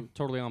I'm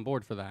totally on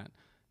board for that.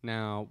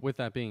 Now, with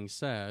that being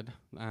said,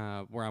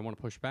 where I want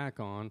to push back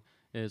on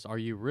is, are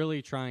you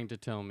really trying to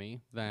tell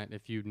me that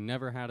if you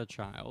never had a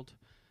child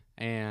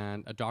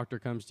and a doctor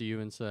comes to you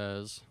and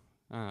says,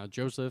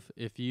 Joseph,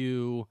 if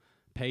you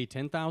pay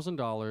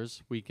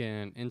 $10,000, we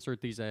can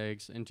insert these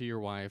eggs into your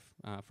wife,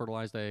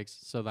 fertilized eggs,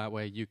 so that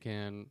way you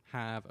can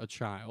have a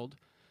child.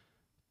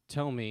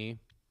 Tell me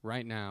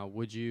right now,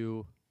 would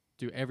you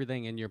do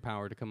everything in your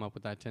power to come up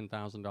with that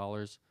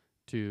 $10,000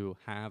 to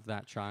have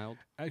that child?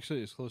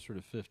 Actually, it's closer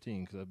to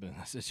 15 because I've been in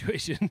that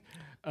situation.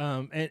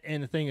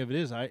 And the thing of it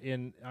is,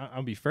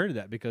 I'll be fair to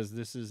that because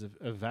this is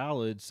a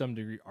valid, some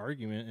degree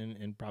argument,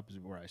 and probably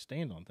where I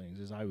stand on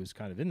things is I was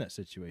kind of in that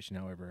situation.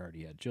 However, I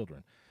already had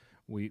children.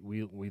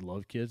 We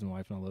love kids, and my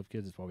wife and I love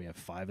kids. That's why we have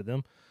 5 of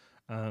them,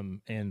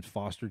 and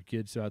fostered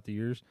kids throughout the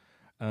years.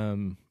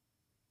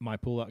 My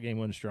pull-out game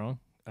wasn't strong.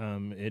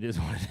 It is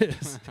what it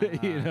is.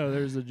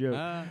 There's a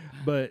joke.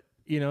 But,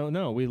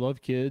 no, we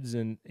love kids,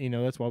 and,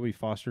 that's why we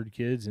fostered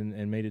kids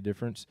and made a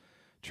difference,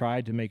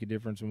 tried to make a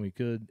difference when we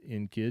could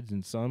in kids,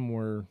 and some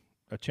were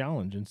a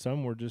challenge, and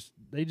some were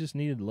they just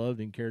needed loved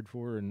and cared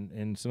for,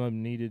 and some of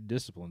them needed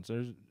discipline.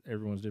 So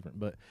everyone's different.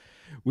 But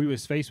we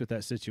was faced with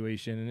that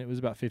situation, and it was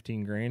about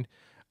 $15,000.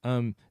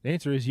 The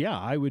answer is, yeah,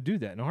 I would do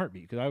that in a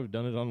heartbeat because I would have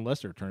done it on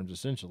lesser terms,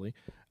 essentially.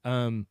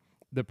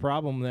 The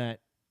problem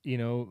that,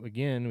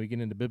 again, we get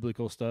into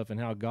biblical stuff and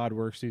how God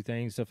works through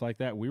things, stuff like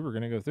that. We were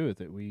going to go through with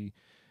it. We,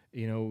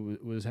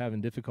 was having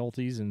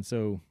difficulties, and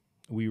so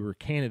we were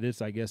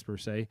candidates, I guess, per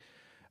se.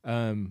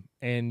 And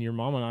your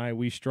mom and I,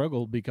 we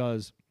struggled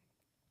because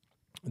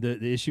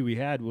the issue we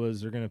had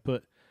was they're going to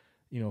put,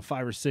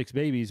 5 or 6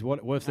 babies.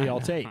 What if they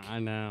all take? I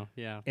know.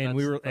 Yeah. And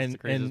we were,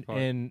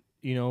 and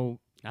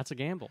that's a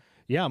gamble.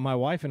 Yeah. My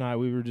wife and I,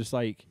 we were just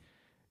like,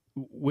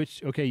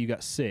 okay, you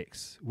got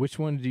 6. Which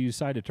one do you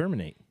decide to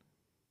terminate?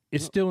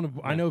 It's still,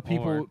 I know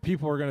people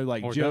are going to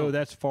like, Joe,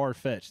 that's far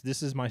fetched.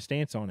 This is my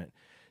stance on it.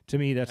 To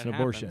me, that's an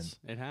abortion.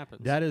 It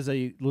happens. That is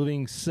a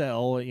living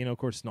cell. Of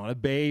course, it's not a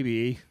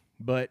baby,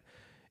 but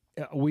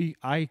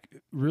I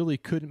really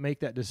couldn't make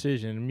that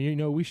decision.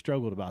 We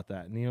struggled about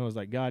that. And, it was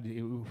like, God,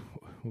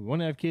 we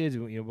want to have kids,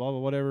 blah, blah,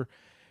 whatever.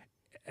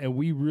 And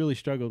we really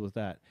struggled with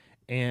that.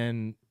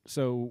 And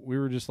so we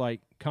were just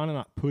like kind of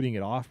not putting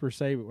it off per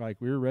se, but like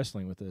we were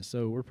wrestling with this.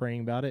 So we're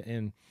praying about it.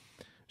 And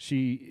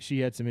she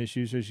had some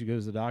issues. So she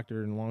goes to the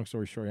doctor, and long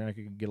story short, I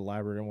could get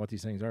elaborate on what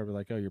these things are, but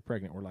like, oh, you're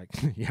pregnant. We're like,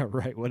 yeah,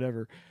 right.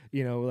 Whatever.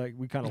 Like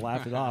we kind of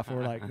laughed it off.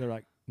 And they're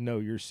like, no,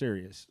 you're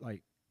serious.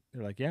 Like,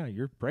 they're like, yeah,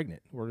 you're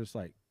pregnant. We're just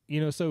like,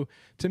 so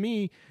to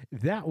me,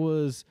 that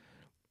was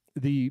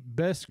the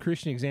best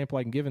Christian example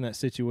I can give in that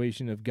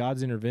situation of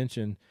God's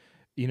intervention.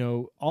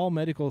 All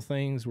medical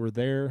things were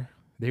there.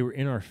 They were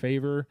in our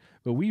favor,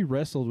 but we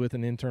wrestled with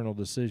an internal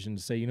decision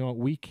to say, what,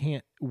 we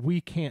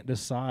can't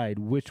decide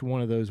which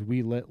one of those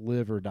we let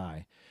live or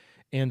die.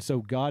 And so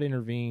God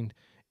intervened,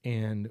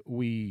 and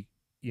we,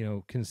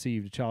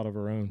 conceived a child of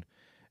our own.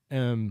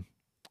 And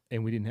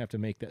we didn't have to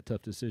make that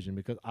tough decision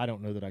because I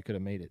don't know that I could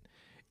have made it.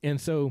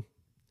 And so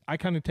I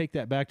kind of take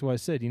that back to what I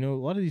said. A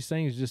lot of these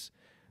things just,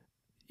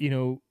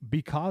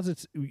 because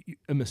it's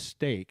a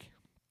mistake,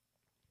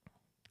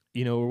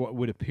 or what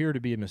would appear to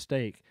be a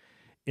mistake,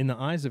 in the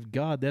eyes of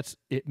God,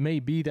 it may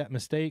be that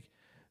mistake,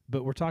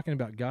 but we're talking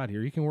about God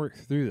here. He can work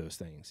through those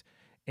things.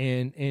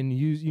 And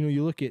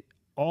you look at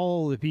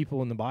all the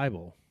people in the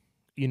Bible,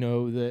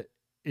 that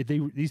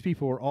these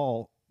people were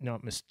all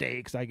not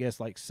mistakes, I guess,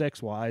 like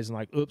sex-wise, and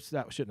like, oops,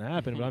 that shouldn't have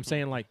happened. But I'm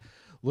saying, like,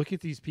 look at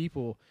these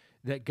people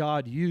that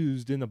God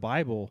used in the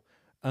Bible,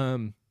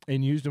 and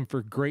used them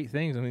for great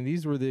things. I mean,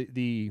 these were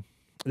the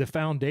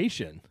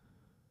foundation,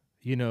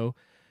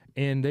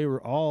 and they were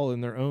all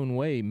in their own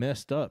way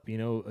messed up,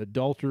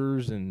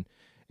 adulterers and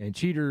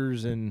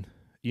cheaters and,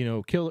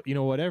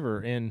 whatever.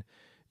 And,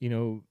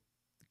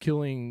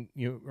 killing,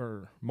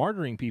 or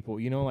martyring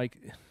people, like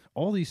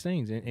all these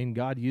things. And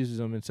God uses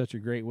them in such a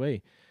great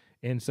way.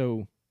 And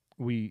so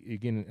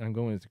I'm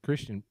going with the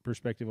Christian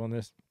perspective on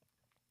this,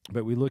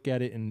 but we look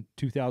at it in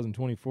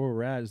 2024, where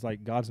we're at, it's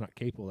like God's not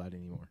capable of that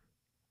anymore.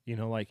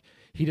 Like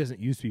he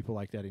doesn't use people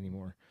like that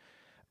anymore.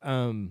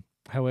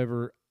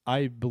 However,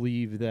 I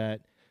believe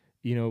that,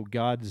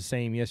 God's the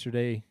same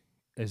yesterday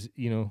as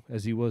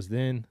he was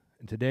then,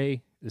 and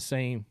today the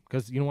same,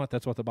 because you know what?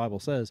 That's what the Bible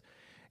says.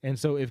 And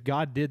so if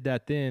God did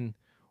that then,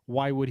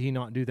 why would he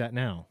not do that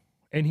now?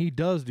 And he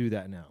does do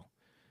that now,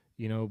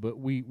 but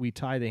we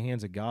tie the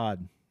hands of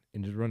God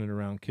and just running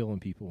around killing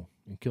people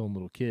and killing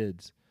little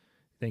kids,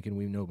 thinking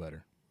we know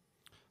better.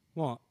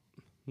 Well,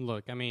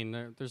 look, I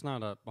mean, there's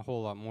not a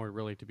whole lot more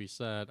really to be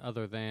said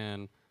other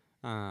than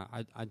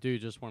I do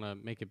just want to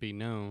make it be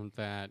known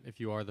that if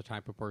you are the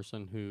type of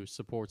person who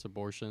supports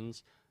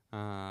abortions,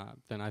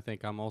 then I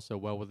think I'm also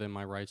well within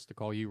my rights to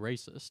call you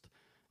racist.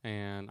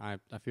 And I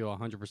feel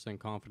 100%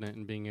 confident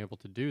in being able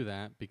to do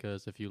that,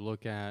 because if you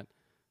look at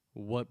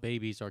what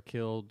babies are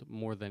killed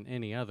more than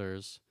any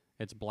others,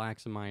 it's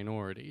blacks and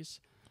minorities.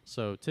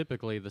 So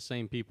typically the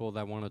same people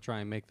that want to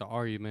try and make the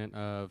argument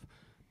of,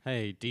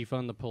 hey,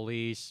 defund the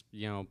police,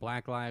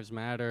 Black Lives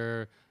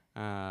Matter,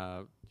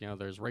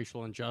 there's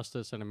racial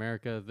injustice in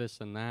America,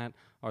 this and that,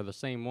 are the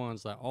same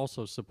ones that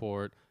also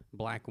support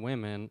black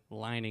women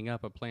lining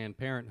up at Planned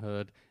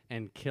Parenthood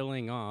and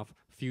killing off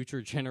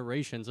future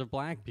generations of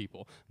black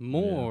people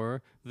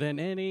more than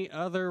any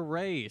other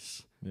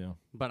race. Yeah.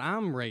 But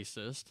I'm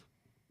racist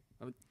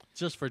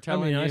just for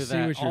telling I you see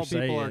that what you're all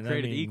people are saying.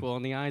 created equal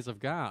in the eyes of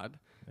God.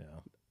 Yeah.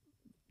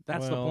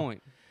 That's the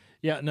point.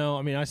 Yeah, no,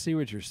 I mean, I see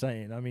what you're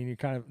saying. I mean, you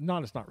kind of,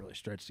 it's not really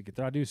stretched to get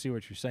there. I do see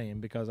what you're saying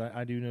because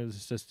I do know the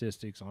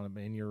statistics on it,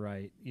 and you're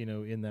right,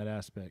 in that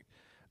aspect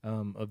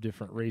of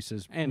different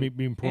races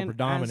being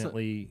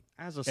predominantly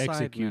as a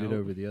executed side note,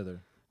 over the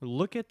other.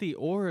 Look at the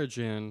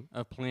origin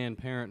of Planned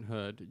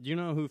Parenthood. You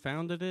know who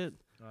founded it?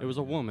 It was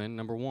a woman,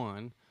 number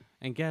one.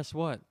 And guess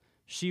what?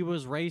 She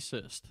was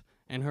racist.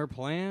 And her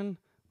plan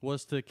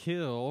was to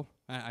kill,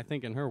 I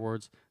think in her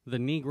words, the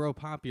Negro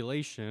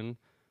population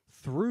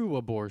through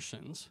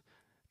abortions.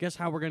 Guess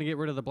how we're going to get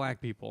rid of the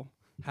black people?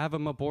 Have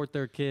them abort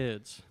their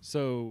kids.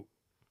 So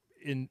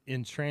in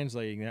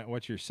translating that,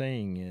 what you're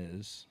saying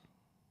is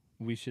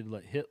we should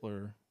let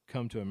Hitler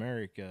come to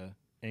America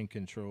and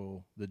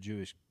control the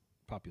Jewish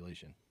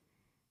population.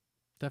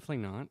 Definitely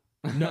not.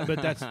 No,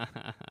 but that's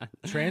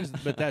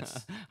but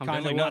that's I'm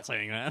kind definitely of not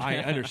saying that. I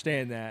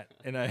understand that,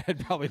 and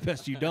I'd probably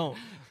best you don't.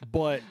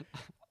 But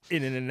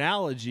in an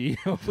analogy,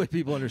 hopefully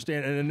people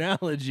understand. An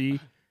analogy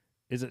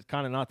is it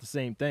kind of not the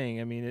same thing.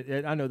 I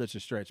mean, I know that's a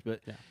stretch, but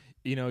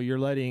you're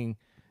letting,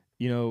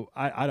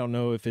 I don't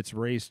know if it's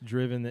race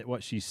driven that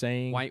what she's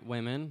saying. White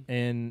women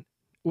and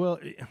well.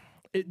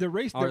 The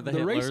race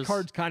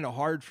card's kind of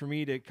hard for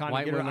me to kind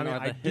of get around.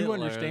 I do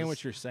understand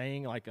what you're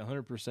saying, like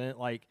 100%.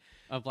 Like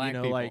of black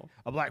people. Like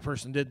a black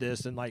person did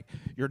this, and like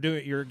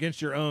you're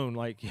against your own.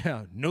 Like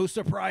no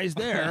surprise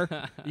there.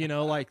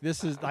 Like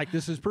this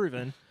is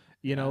proven.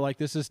 Like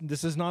this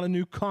is not a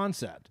new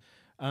concept.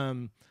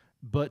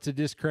 But to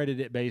discredit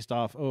it based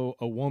off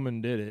a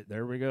woman did it,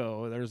 there we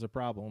go. There's a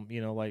problem.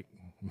 Like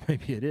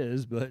maybe it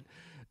is, but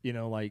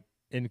like.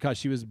 And because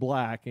she was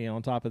black,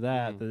 on top of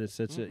that, that it's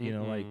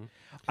like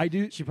I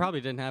do. She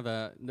probably didn't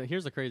have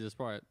here's the craziest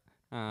part.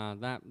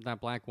 That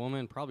black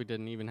woman probably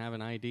didn't even have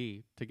an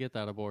ID to get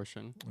that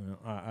abortion.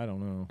 I don't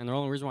know. And the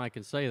only reason why I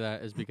can say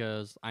that is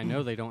because I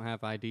know they don't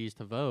have IDs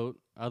to vote.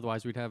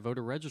 Otherwise, we'd have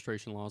voter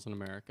registration laws in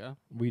America.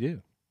 We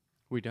do.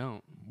 We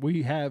don't.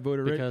 We have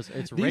voter because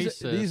it's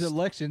racist. These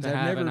elections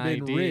have never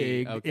been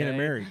rigged in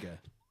America.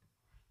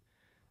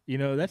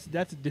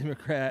 That's a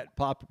Democrat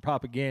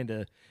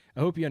propaganda. I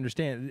hope you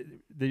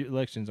understand the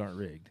elections aren't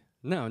rigged.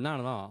 No,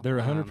 not at all. They're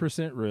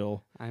 100%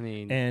 real. I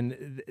mean,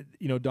 and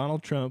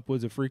Donald Trump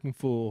was a freaking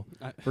fool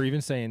for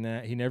even saying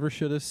that. He never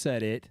should have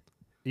said it.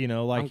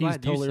 Like he's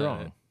totally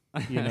wrong.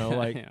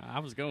 Like I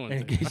was going.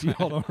 In case you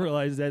all don't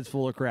realize that's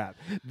full of crap.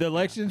 The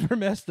elections were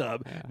messed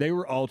up. Yeah. They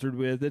were altered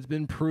with. It's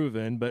been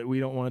proven, but we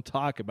don't want to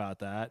talk about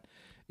that.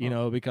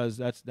 Because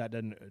that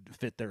doesn't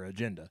fit their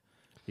agenda.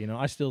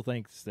 I still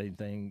think the same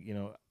thing.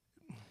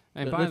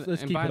 And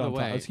let's keep it on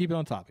topic. Let's keep it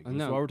on topic.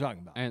 That's what we're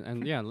talking about.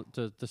 And yeah,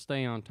 to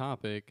stay on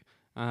topic,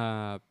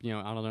 I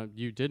don't know.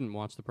 You didn't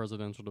watch the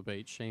presidential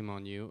debate. Shame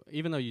on you.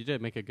 Even though you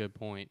did make a good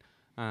point,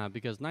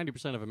 because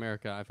 90% of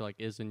America, I feel like,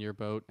 is in your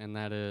boat, and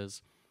that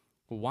is,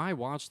 why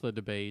watch the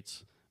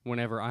debates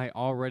whenever I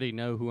already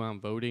know who I'm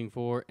voting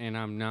for, and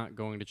I'm not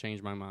going to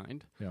change my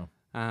mind? Yeah.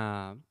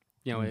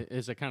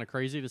 Is it kind of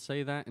crazy to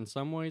say that in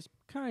some ways?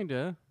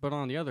 Kinda. But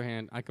on the other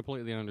hand, I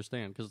completely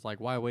understand. Because,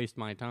 like, why waste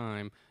my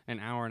time, an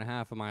hour and a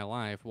half of my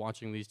life,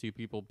 watching these two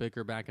people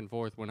bicker back and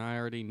forth when I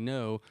already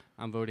know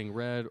I'm voting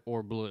red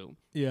or blue?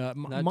 Yeah,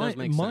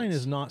 mine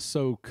is not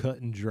so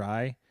cut and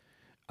dry.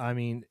 I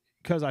mean,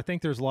 because I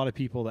think there's a lot of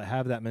people that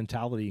have that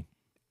mentality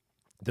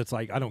that's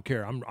like, I don't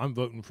care. I'm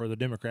voting for the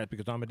Democrat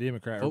because I'm a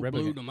Democrat or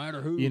Republican. Blue no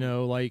matter who.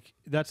 Like,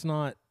 that's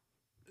not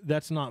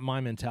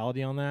my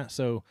mentality on that.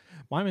 So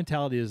my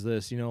mentality is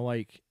this,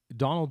 like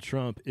Donald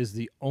Trump is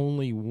the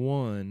only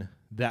one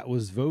that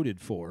was voted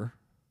for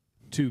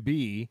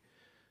to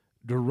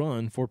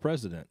run for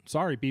president.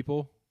 Sorry,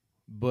 people,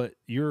 but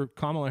your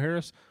Kamala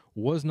Harris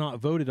was not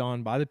voted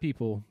on by the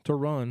people to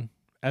run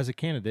as a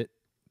candidate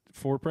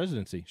for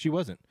presidency. She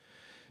wasn't.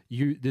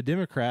 The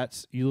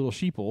Democrats, you little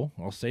sheeple,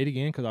 I'll say it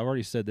again because I've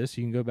already said this.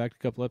 You can go back to a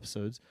couple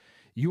episodes.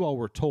 You all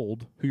were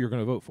told who you're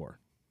going to vote for.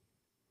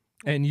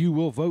 And you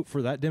will vote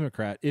for that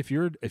Democrat. If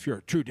you're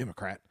a true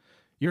Democrat,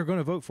 you're going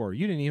to vote for her.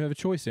 You didn't even have a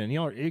choice in.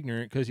 Y'all are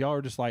ignorant because y'all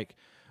are just like,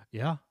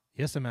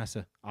 yes,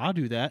 massa, I'll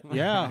do that.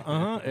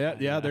 Yeah,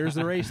 yeah. There's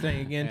the race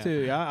thing again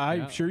too.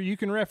 I'm sure you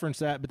can reference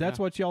that, but that's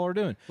what y'all are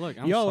doing. Look,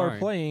 y'all are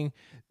playing.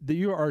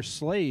 You are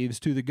slaves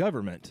to the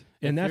government,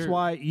 and that's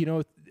why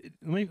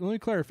Let me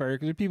clarify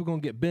because people are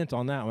going to get bent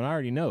on that one. I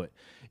already know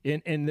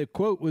it, and the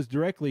quote was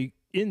directly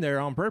in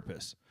there on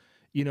purpose.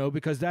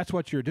 Because that's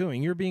what you're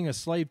doing. You're being a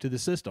slave to the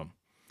system.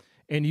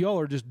 And y'all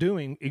are just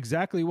doing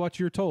exactly what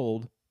you're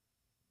told.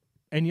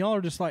 And y'all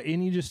are just like,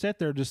 and you just sit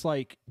there just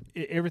like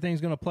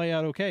everything's going to play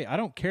out okay. I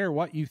don't care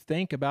what you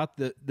think about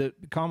the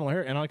Kamala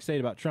Harris, and I like to say it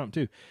about Trump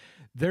too.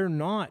 They're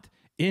not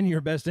in your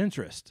best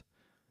interest.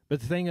 But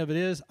the thing of it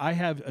is, I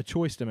have a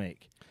choice to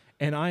make.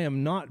 And I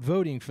am not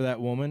voting for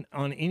that woman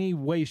on any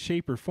way,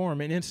 shape, or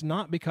form. And it's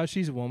not because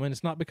she's a woman.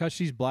 It's not because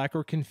she's black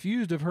or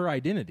confused of her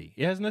identity.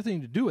 It has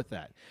nothing to do with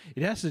that.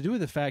 It has to do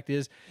with the fact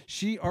is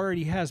she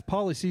already has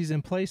policies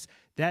in place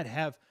that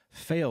have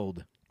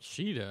failed.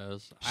 She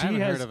does. She I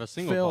haven't has heard of a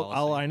single failed, policy.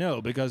 all I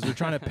know, because they're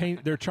trying to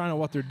paint,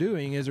 what they're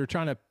doing is they're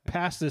trying to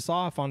pass this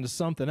off onto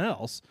something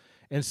else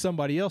and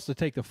somebody else to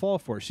take the fall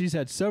for it. She's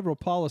had several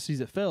policies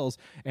that fails,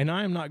 and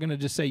I am not going to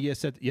just say, yes,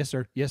 sir, yes,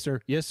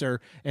 sir, yes, sir,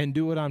 and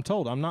do what I'm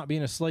told. I'm not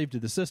being a slave to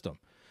the system.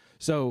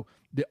 So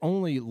the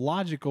only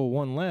logical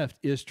one left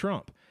is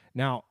Trump.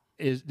 Now,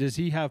 does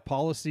he have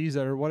policies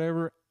that are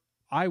whatever?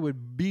 I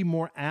would be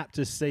more apt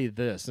to say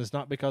this. It's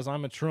not because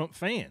I'm a Trump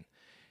fan.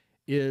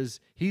 Is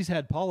he's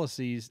had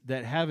policies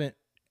that haven't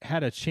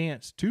had a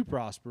chance to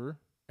prosper,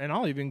 and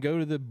I'll even go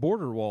to the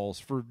border walls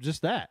for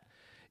just that.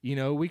 You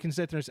know, we can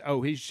sit there and say,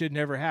 oh, he should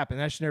never happen.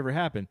 That should never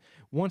happen.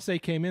 Once they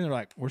came in, they're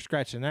like, we're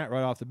scratching that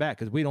right off the bat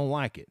because we don't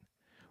like it.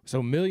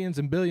 So millions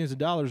and billions of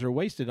dollars are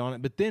wasted on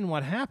it. But then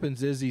what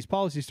happens is these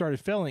policies started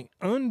failing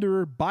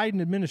under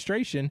Biden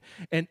administration,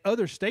 and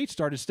other states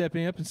started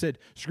stepping up and said,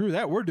 screw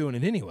that, we're doing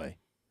it anyway.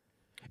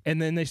 And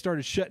then they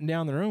started shutting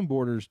down their own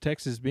borders,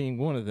 Texas being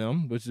one of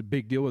them, which is a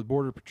big deal with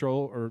Border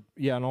Patrol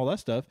and all that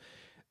stuff.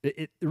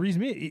 The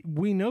reason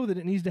we know that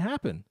it needs to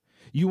happen.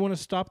 You want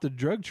to stop the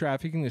drug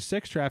trafficking, the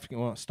sex trafficking,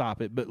 well,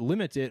 stop it, but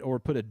limit it or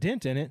put a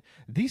dent in it.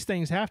 These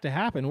things have to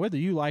happen whether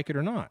you like it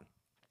or not.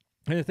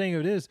 And the thing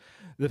of it is,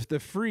 the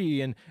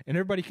free and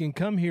everybody can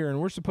come here,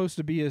 and we're supposed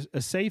to be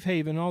a safe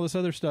haven and all this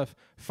other stuff.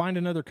 Find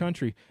another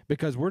country,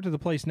 because we're to the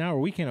place now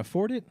where we can't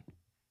afford it.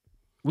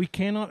 We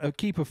cannot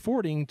keep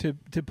affording to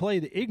play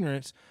the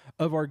ignorance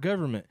of our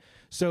government.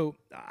 So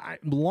I'm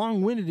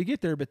long-winded to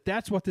get there, but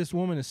that's what this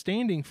woman is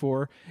standing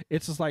for.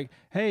 It's just like,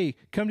 hey,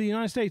 come to the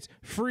United States,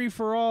 free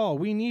for all.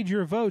 We need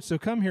your vote, so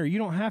come here. You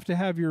don't have to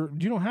have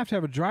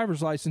a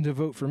driver's license to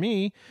vote for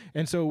me.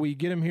 And so we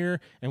get them here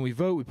and we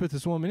vote. We put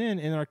this woman in,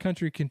 and our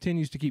country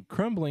continues to keep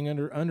crumbling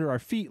under our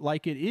feet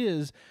like it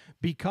is,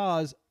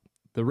 because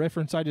the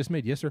reference I just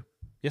made. Yes, sir.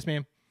 Yes,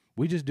 ma'am.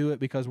 We just do it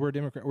because we're a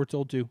Democrat. We're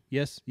told to.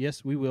 Yes,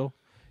 we will.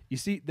 You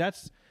see,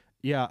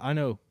 I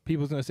know.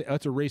 People's going to say, oh,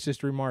 that's a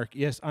racist remark.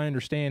 Yes, I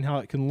understand how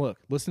it can look.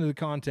 Listen to the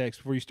context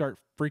before you start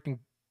freaking,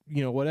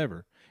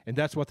 whatever. And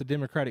that's what the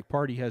Democratic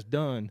Party has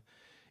done,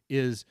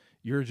 is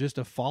you're just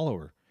a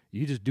follower.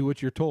 You just do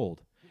what you're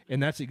told.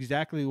 And that's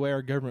exactly the way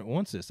our government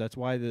wants this. That's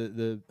why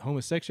the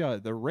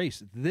homosexuality, the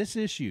race, this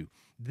issue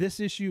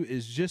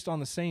is just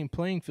on the same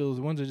playing field as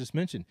the ones I just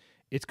mentioned.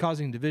 It's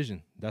causing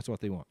division. That's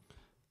what they want.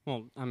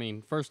 Well, I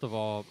mean, first of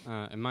all,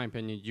 in my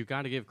opinion, you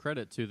got to give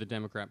credit to the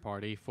Democrat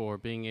Party for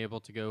being able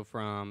to go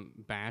from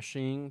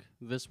bashing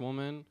this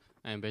woman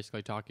and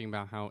basically talking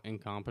about how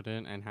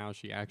incompetent and how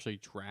she actually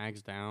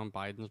drags down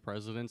Biden's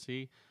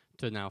presidency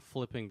to now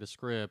flipping the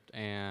script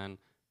and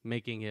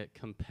making it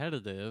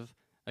competitive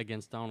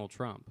against Donald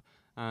Trump.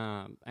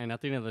 And at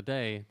the end of the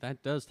day,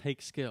 that does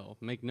take skill.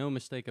 Make no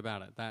mistake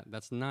about it.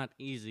 That's not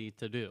easy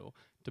to do.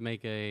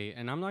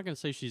 And I'm not going to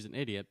say she's an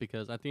idiot,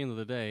 because at the end of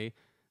the day,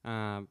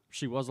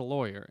 she was a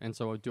lawyer, and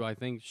so do I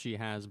think she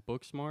has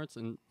book smarts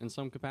in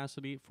some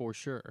capacity? For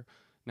sure.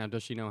 Now,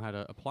 does she know how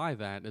to apply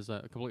that is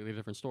a completely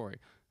different story,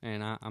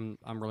 and I'm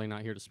really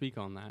not here to speak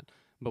on that.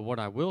 But what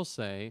I will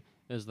say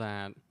is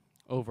that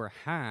over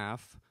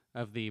half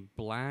of the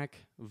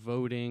black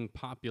voting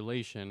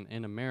population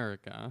in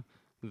America,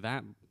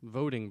 that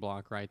voting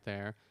block right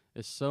there,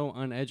 is so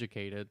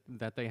uneducated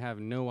that they have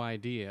no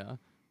idea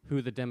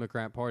who the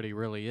Democrat Party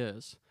really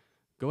is.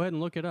 Go ahead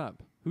and look it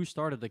up. Who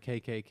started the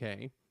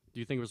KKK? Do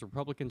you think it was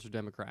Republicans or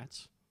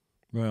Democrats?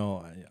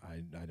 Well,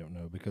 I don't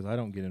know, because I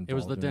don't get involved. It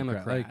was the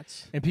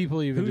Democrats. And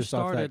people even Who just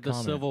off that started the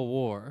comment. Civil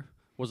War?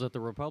 Was it the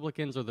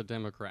Republicans or the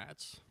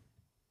Democrats?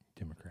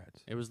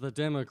 Democrats. It was the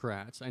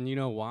Democrats. And you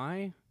know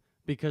why?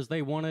 Because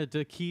they wanted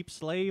to keep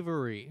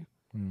slavery.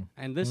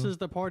 And this is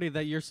the party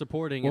that you're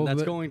supporting, and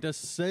that's going to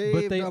save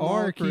But they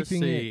democracy. are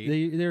keeping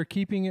it. They're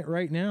keeping it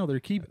right now.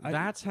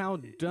 That's how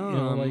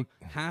dumb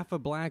half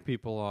of black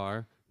people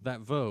are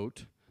that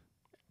vote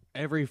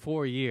every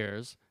 4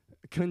 years,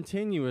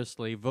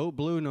 continuously vote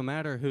blue no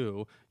matter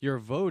who. You're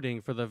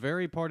voting for the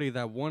very party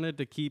that wanted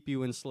to keep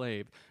you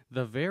enslaved,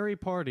 the very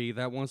party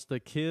that wants to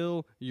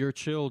kill your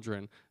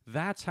children.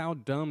 That's how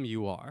dumb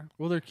you are.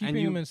 Well, they're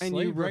keeping them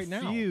enslaved right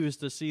now. And you refuse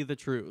to see the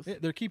truth.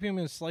 They're keeping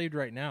them enslaved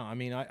right now. I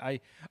mean, I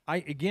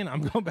again,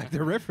 I'm going back to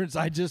the reference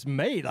I just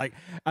made. Like,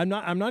 I'm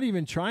not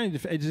even trying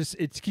to.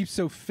 It keeps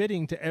so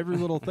fitting to every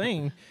little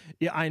thing.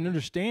 Yeah, I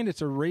understand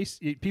it's a race.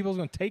 People's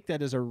going to take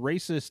that as a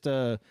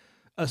racist.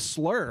 A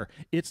slur.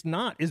 It's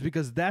not, is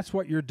because that's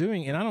what you're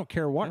doing. And I don't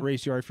care what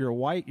race you are. If you're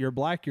white, you're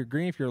black, you're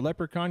green, if you're a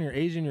leprechaun, you're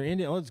Asian, you're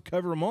Indian, let's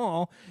cover them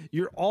all.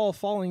 You're all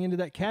falling into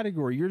that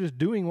category. You're just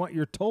doing what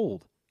you're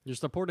told. You're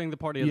supporting the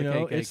party of the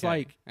KKK. It's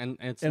like, and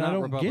I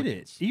don't get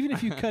it. Even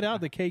if you cut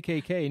out the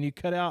KKK and you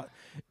cut out,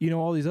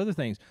 all these other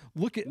things.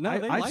 Look at,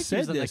 I've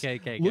said this. The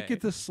KKK. Look at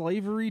the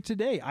slavery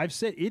today. I've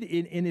said it,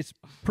 and it's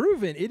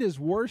proven it is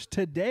worse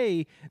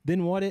today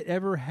than what it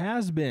ever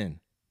has been.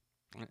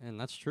 And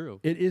that's true.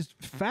 It is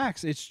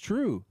facts. It's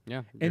true.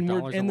 Yeah. And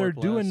they're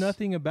doing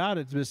nothing about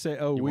it to say,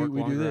 oh,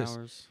 we do this.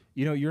 Hours.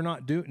 You know, you're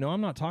not doing. No,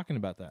 I'm not talking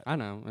about that. I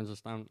know.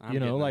 I'm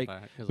you know, like,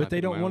 but they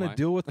don't want to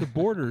deal with the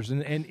borders,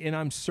 and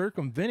I'm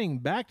circumventing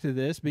back to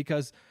this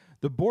because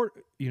the board.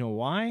 You know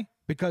why?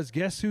 Because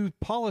guess whose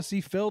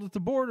policy failed at the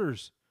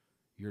borders?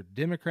 Your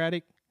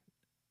Democratic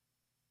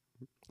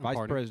vice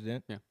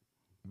president,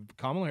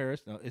 Kamala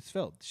Harris. No, it's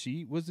failed.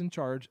 She was in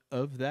charge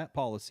of that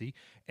policy,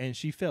 and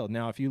she failed.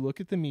 Now, if you look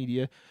at the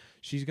media,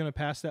 she's going to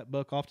pass that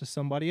buck off to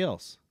somebody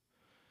else.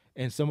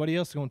 And somebody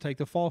else is going to take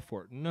the fall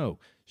for it. No,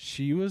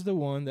 she was the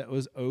one that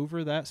was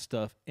over that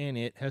stuff, and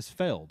it has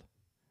failed.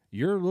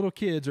 Your little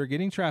kids are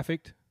getting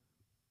trafficked,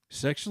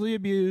 sexually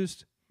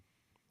abused,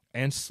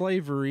 and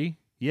slavery.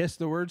 Yes,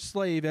 the word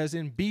slave, as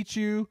in beat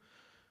you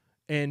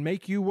and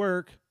make you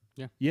work.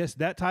 Yeah. Yes,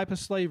 that type of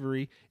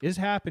slavery is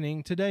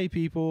happening today,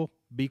 people,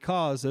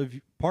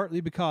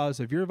 partly because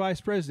of your vice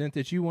president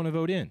that you want to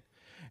vote in.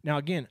 Now,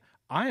 again,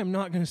 I am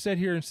not going to sit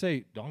here and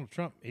say Donald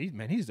Trump.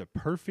 He's the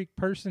perfect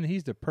person.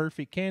 He's the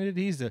perfect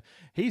candidate.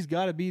 He's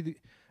got to be the.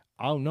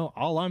 I don't know.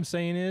 All I'm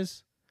saying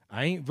is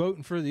I ain't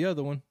voting for the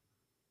other one,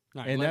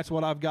 and that's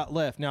what I've got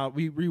left. Now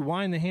we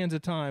rewind the hands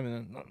of time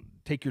and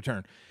take your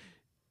turn.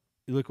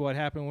 You look at what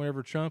happened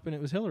whenever Trump and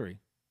it was Hillary.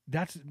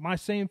 That's my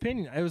same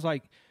opinion. It was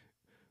like,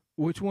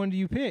 which one do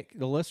you pick?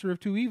 The lesser of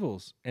two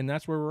evils, and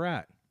that's where we're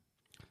at.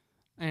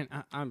 And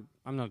I'm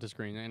not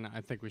disagreeing, and I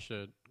think we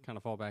should kind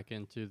of fall back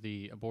into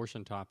the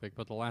abortion topic.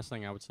 But the last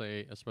thing I would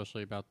say,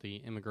 especially about the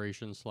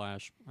immigration /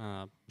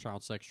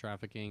 child sex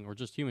trafficking or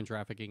just human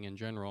trafficking in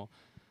general,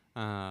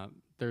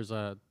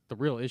 the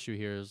real issue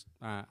here is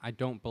I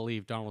don't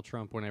believe Donald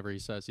Trump whenever he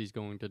says he's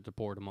going to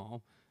deport them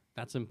all.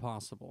 That's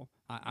impossible.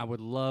 I would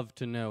love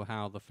to know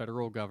how the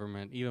federal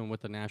government, even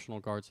with the National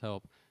Guard's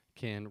help,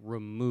 can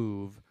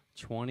remove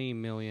 20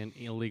 million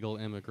illegal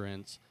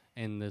immigrants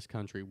in this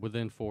country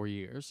within 4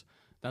 years.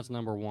 That's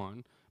number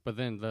one. But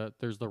then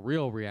there's the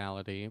real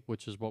reality,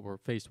 which is what we're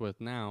faced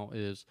with now,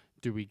 is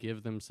do we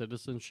give them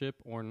citizenship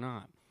or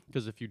not?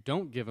 Because if you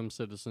don't give them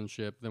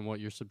citizenship, then what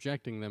you're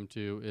subjecting them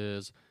to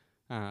is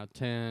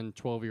 10,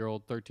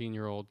 12-year-old,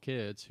 13-year-old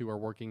kids who are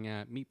working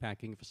at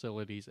meatpacking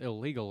facilities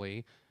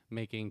illegally,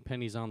 making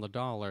pennies on the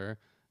dollar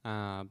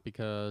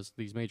because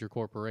these major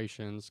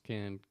corporations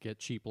can get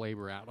cheap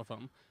labor out of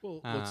them.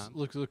 Well,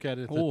 let's look at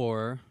it.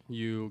 Or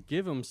you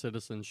give them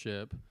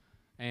citizenship,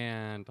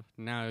 and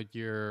now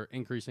you're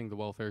increasing the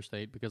welfare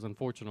state because,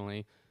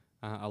 unfortunately,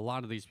 a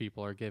lot of these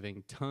people are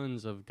giving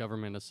tons of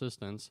government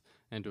assistance,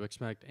 and to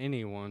expect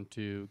anyone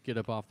to get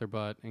up off their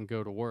butt and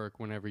go to work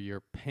whenever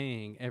you're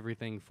paying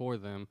everything for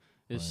them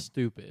is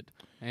stupid.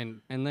 And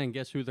then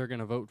guess who they're going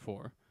to vote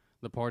for?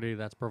 The party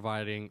that's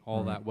providing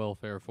all that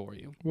welfare for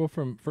you. Well,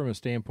 from a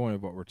standpoint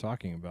of what we're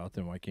talking about,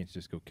 then why can't you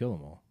just go kill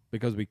them all?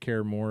 Because we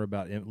care more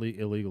about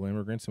illegal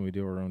immigrants than we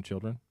do our own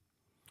children?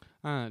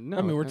 No. I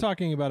mean, we're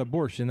talking about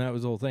abortion. That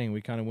was the whole thing.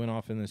 We kind of went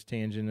off in this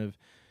tangent of,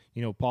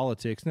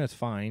 politics, and that's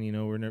fine.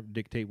 We're never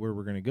dictate where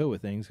we're going to go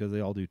with things because they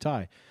all do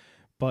tie.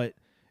 But,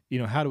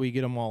 how do we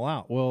get them all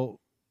out? Well,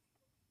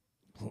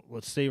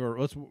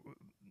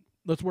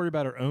 let's worry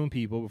about our own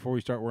people before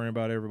we start worrying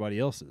about everybody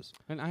else's.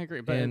 And I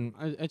agree, but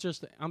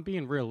I'm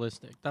being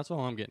realistic. That's all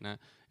I'm getting at.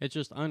 It's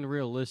just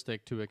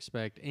unrealistic to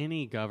expect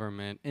any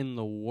government in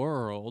the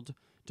world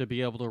to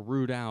be able to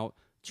root out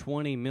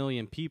 20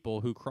 million people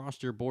who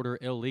crossed your border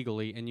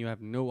illegally and you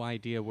have no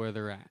idea where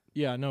they're at.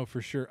 Yeah, no,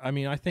 for sure. I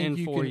mean, I think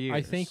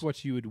I think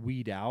what you would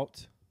weed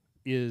out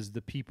is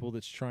the people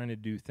that's trying to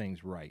do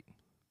things right.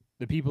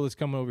 The people that's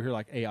coming over here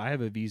like, hey, I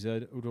have a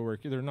visa to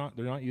work. They're not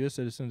U.S.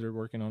 citizens. They're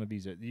working on a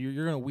visa.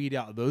 You're going to weed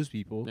out those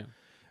people. Yeah.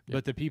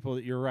 But the people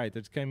that you're right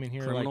that's coming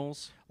here,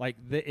 criminals,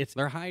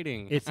 they're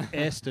hiding. It's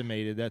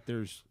estimated that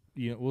there's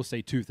we'll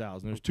say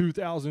 2,000. There's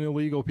 2,000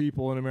 illegal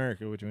people in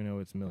America, which we know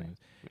it's millions.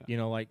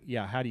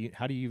 Yeah. How do you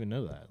even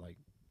know that? Like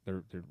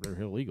they're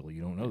illegal.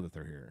 You don't know that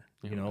they're here.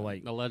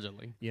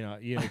 Allegedly.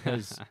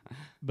 Because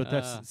but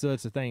that's the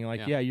thing.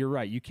 Like you're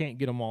right. You can't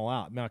get them all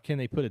out. Now, can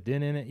they put a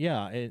dent in it?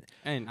 Yeah.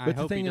 But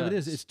the thing of it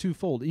is, it's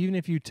twofold. Even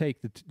if you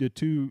take the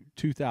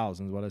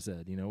 2,000s, what I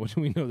said, which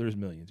we know there's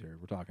millions here.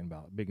 We're talking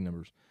about big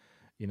numbers.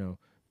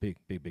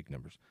 Big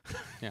numbers.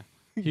 Yeah.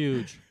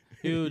 Huge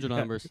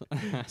numbers.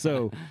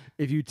 So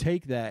if you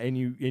take that and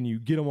you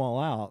get them all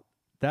out,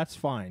 that's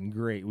fine.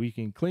 Great. We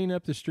can clean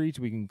up the streets.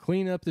 We can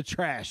clean up the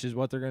trash is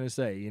what they're going to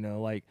say,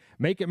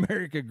 make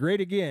America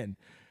great again.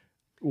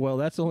 Well,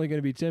 that's only going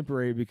to be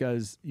temporary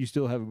because you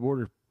still have a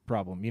border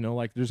problem,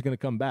 there's going to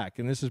come back.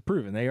 And this is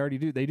proven. They already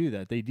do. They do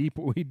that.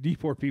 We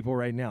deport people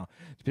right now.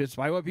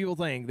 Despite what people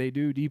think, they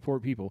do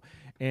deport people.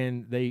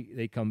 And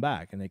they come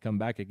back and they come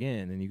back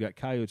again. And you got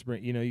coyotes,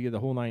 you get the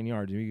whole 9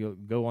 yards. And you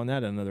go on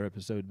that in another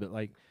episode. But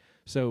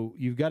so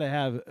you've got to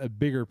have a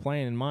bigger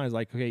plan in mind. It's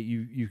like, okay,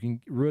 you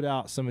can root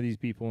out some of these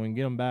people and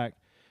get them back,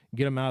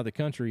 get them out of the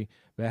country,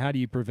 but how do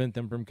you prevent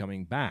them from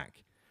coming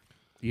back?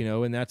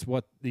 And that's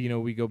what,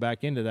 we go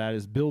back into that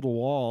is build a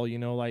wall.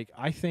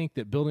 I think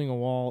that building a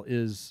wall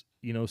is,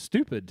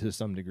 stupid to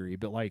some degree,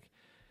 but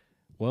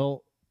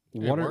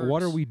what are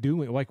works. we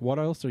doing? Like, what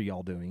else are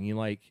y'all doing? You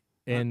like,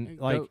 and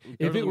like, go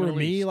if to it the were Middle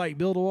me, East. like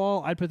build a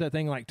wall, I'd put that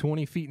thing like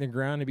 20 feet in the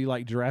ground and be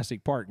like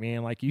Jurassic Park,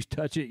 man. Like you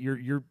touch it,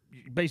 you're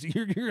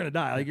basically you're gonna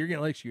die. Like you're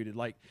getting electrocuted.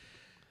 Like,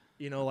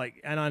 you know, like,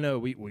 and I know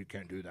we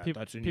can't do that.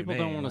 That's People inhumane.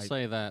 don't want to like,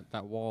 say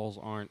that walls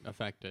aren't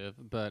effective,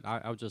 but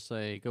I would just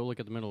say go look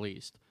at the Middle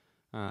East.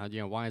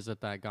 Why is it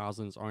that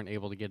Gazans aren't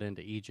able to get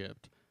into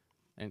Egypt?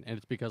 And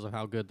it's because of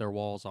how good their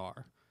walls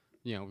are.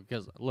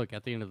 Because look,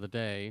 at the end of the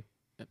day,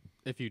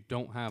 if you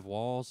don't have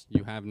walls,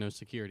 you have no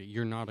security.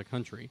 You're not a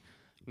country.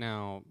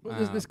 Now,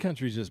 this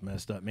country's just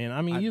messed up, man.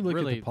 I mean, you look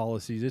at the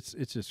policies; it's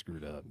just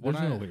screwed up. There's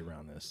no way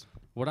around this.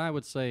 What I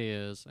would say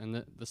is, and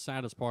the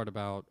saddest part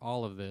about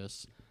all of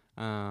this,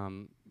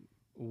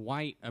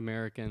 white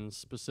Americans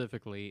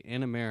specifically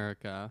in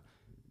America,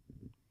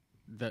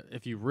 that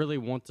if you really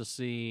want to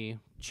see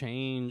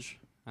change,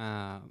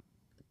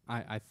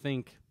 I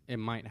think it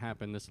might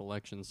happen this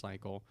election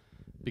cycle,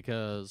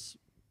 because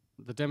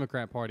the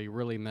Democrat Party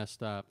really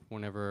messed up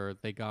whenever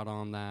they got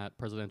on that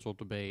presidential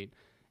debate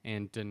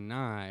and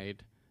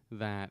denied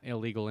that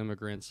illegal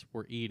immigrants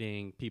were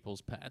eating people's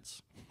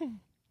pets.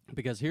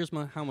 Because here's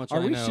how much I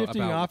know. Are we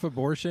shifting off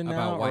abortion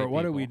now, or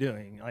what are we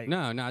doing? Like,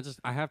 no,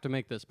 I have to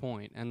make this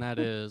point, and that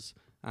is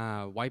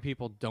white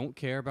people don't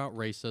care about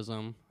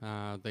racism.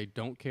 They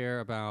don't care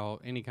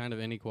about any kind of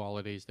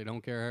inequalities. They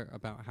don't care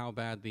about how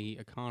bad the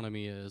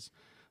economy is.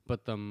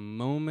 But the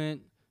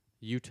moment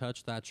you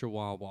touch that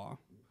chihuahua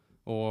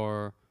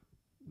or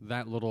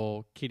that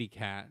little kitty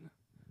cat,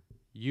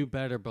 you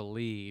better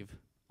believe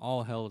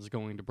all hell is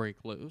going to break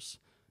loose.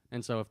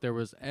 And so if there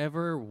was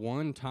ever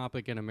one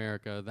topic in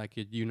America that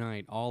could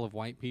unite all of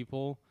white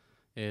people,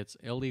 it's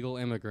illegal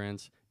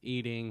immigrants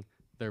eating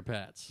their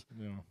pets.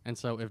 Yeah. And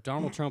so if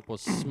Donald Trump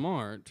was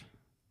smart,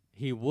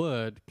 he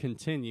would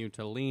continue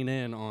to lean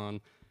in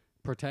on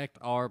protect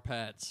our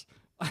pets.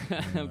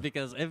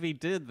 Because if he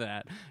did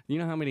that, you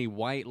know how many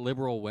white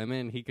liberal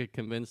women he could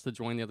convince to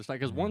join the other side?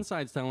 Because one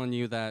side's telling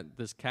you that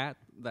this cat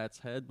that's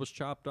head was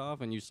chopped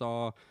off and you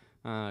saw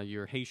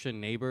your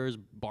Haitian neighbors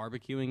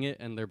barbecuing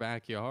it in their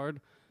backyard.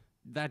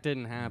 That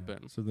didn't happen.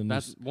 Yeah. So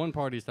that's one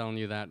party's telling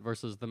you that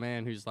versus the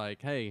man who's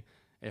like, hey,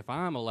 if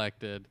I'm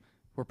elected,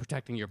 we're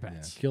protecting your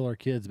pets. Yeah, kill our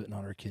kids, but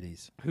not our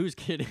kitties. Who's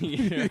kidding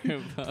you?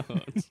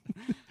 Votes?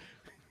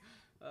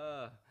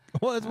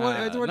 Well,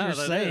 that's what you're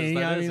saying.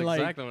 That I is mean, like,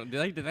 exactly what,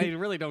 they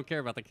really don't care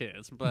about the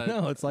kids, but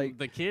no, it's like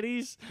the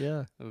kitties.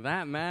 Yeah,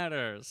 that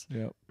matters.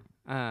 Yep.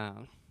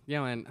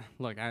 And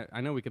look, I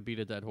know we could beat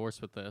a dead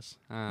horse with this.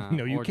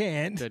 No, you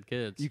can't. Dead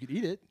kids. You could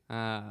eat it.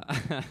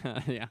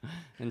 Yeah,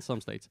 in some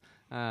states.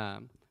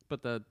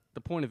 But the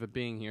point of it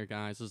being here,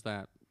 guys, is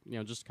that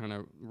just kind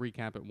of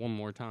recap it one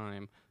more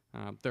time.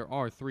 There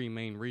are three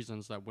main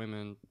reasons that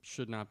women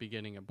should not be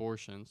getting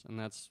abortions, and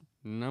that's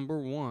number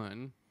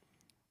one.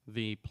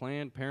 The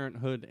Planned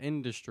Parenthood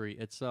industry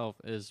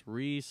itself is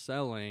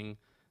reselling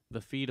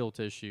the fetal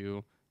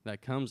tissue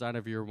that comes out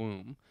of your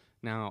womb.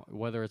 Now,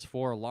 whether it's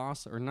for a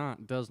loss or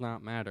not does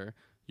not matter.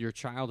 Your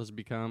child has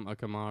become a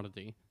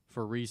commodity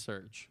for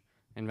research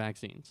and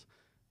vaccines.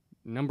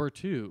 Number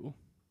two,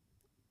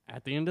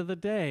 at the end of the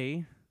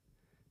day,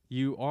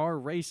 you are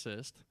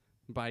racist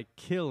by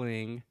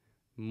killing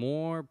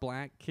more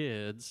black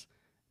kids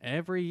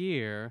every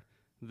year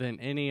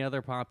than any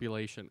other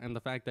population. And the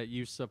fact that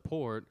you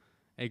support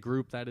a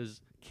group that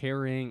is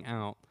carrying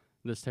out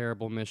this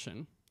terrible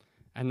mission.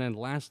 And then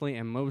lastly,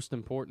 and most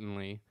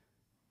importantly,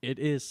 it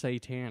is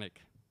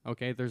satanic.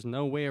 Okay, there's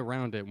no way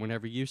around it.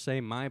 Whenever you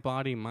say my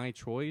body, my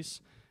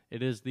choice,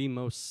 it is the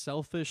most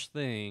selfish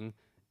thing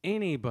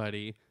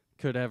anybody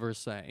could ever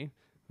say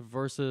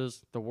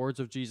versus the words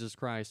of Jesus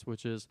Christ,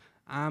 which is,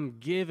 I'm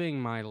giving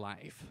my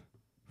life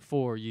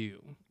for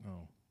you.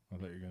 Oh, I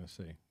thought you were going to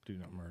say, do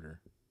not murder.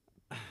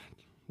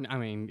 I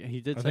mean,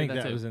 he did I say think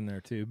that too. was in there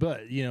too.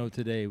 But,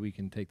 today we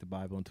can take the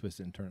Bible and twist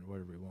it and turn it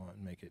whatever we want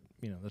and make it,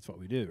 that's what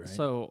we do, right?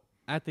 So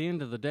at the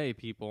end of the day,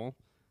 people,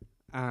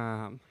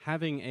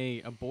 having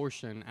a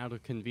abortion out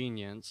of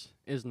convenience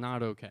is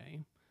not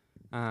okay.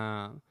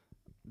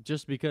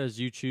 Just because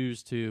you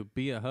choose to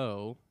be a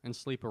hoe and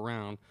sleep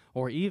around,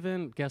 or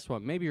even, guess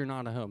what, maybe you're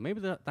not a hoe. Maybe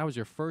that was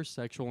your first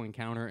sexual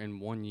encounter in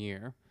 1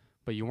 year,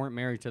 but you weren't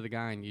married to the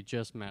guy and you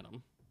just met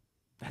him.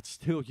 That's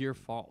still your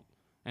fault.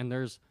 And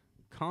there's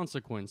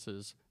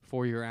consequences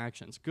for your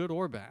actions, good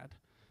or bad.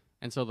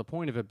 And so the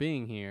point of it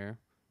being here,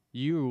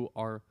 you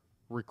are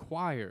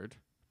required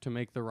to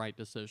make the right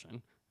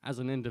decision. As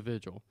an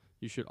individual,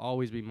 you should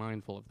always be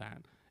mindful of that.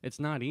 It's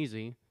not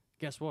easy.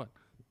 Guess what?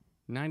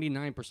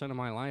 99% of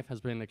my life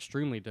has been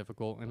extremely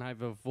difficult, and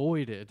I've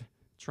avoided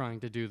trying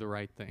to do the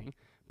right thing.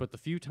 But the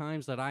few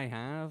times that I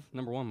have,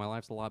 number one, my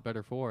life's a lot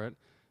better for it.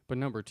 But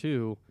number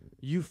two,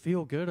 you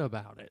feel good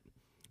about it.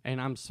 And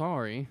I'm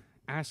sorry,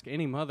 ask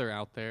any mother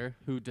out there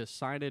who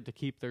decided to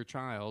keep their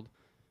child,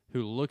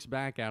 who looks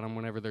back at them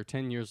whenever they're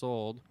 10 years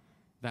old,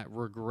 that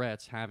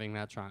regrets having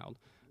that child.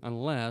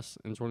 Unless,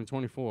 in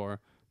 2024,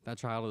 that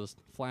child is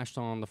flashed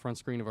on the front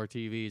screen of our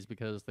TVs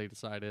because they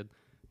decided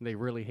they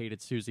really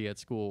hated Susie at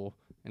school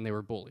and they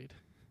were bullied.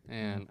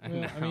 and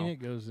well, now I mean, it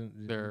goes in.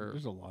 they're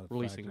There's a lot of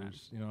releasing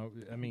factors. You know,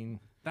 I mean,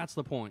 that's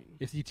the point.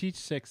 if you teach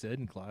sex ed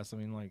in class, I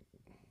mean, like,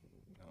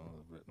 I don't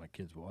know if my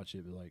kids watch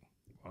it, but like,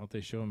 why don't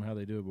they show them how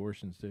they do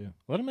abortions too?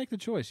 Let them make the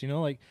choice. You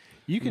know, like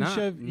you can not,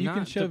 shove, you not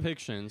can shove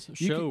depictions.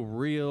 Show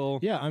real.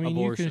 Yeah, I mean,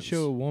 abortions. you can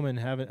show a woman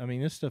having. I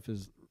mean, this stuff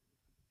is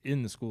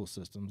in the school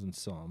systems and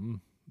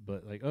some,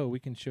 but like, oh, we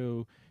can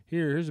show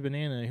here's a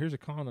banana, here's a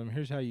condom,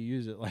 here's how you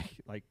use it.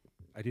 Like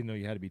I didn't know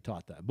you had to be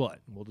taught that, but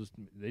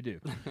they do.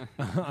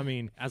 I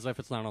mean, as if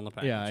it's not on the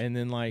package. yeah, and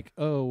then like,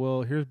 oh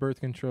well, here's birth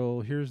control,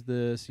 here's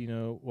this. You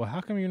know, well,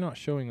 how come you're not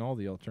showing all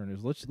the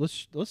alternatives?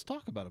 Let's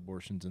talk about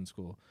abortions in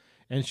school.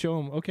 And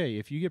show them, okay,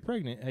 if you get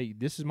pregnant, hey,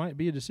 might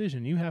be a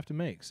decision you have to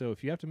make. So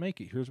if you have to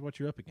make it, here's what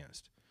you're up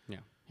against. Yeah.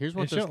 Here's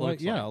what And this show, looks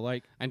like, yeah, like.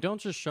 like, And don't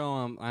just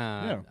show them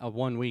a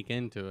 1 week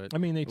into it. I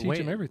mean, they teach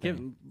them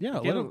everything.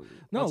 Let them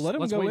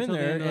go in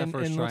there and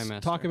let's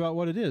talk about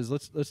what it is.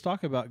 Let's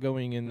talk about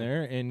going in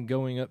there and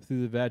going up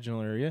through the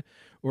vaginal area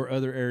or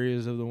other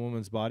areas of the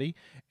woman's body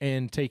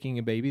and taking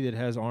a baby that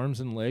has arms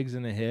and legs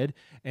and a head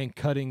and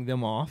cutting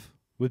them off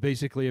with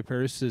basically a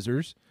pair of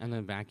scissors, and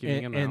then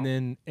vacuuming them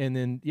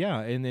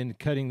out, and then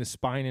cutting the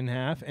spine in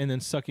half, and then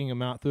sucking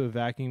them out through a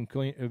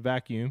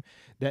vacuum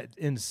that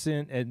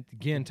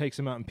again takes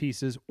them out in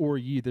pieces, or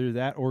either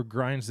that or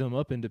grinds them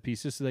up into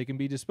pieces so they can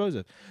be disposed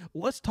of.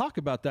 Let's talk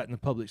about that in the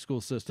public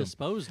school system.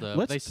 Disposed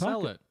of? They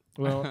sell it.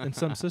 Well, in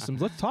some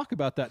systems. Let's talk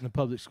about that in the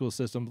public school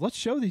system. Let's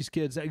show these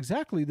kids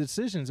exactly the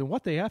decisions and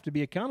what they have to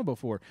be accountable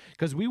for,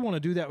 because we want to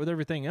do that with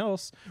everything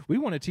else. We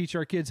want to teach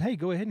our kids, hey,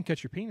 go ahead and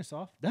cut your penis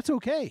off. That's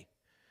okay.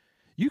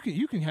 You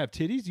can have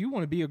titties. You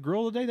want to be a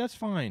girl today? That's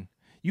fine.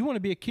 You want to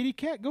be a kitty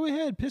cat? Go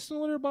ahead. Piss in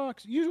the litter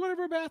box. Use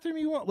whatever bathroom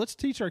you want. Let's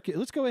teach our kids.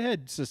 Let's go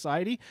ahead,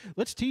 society.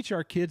 Let's teach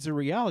our kids the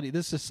reality,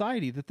 the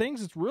society, the things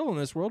that's real in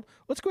this world.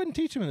 Let's go ahead and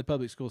teach them in the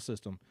public school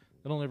system.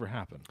 That'll never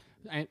happen.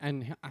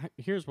 And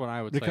here's what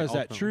I would say. Because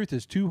that truth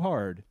is too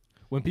hard.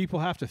 When people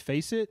have to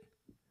face it,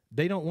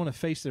 they don't want to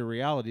face the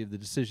reality of the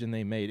decision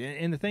they made.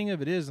 And the thing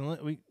of it is,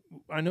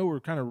 I know we're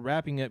kind of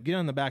wrapping up, get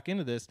on the back end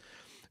of this,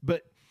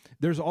 but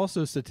there's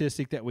also a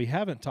statistic that we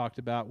haven't talked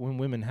about. When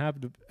women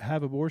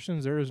have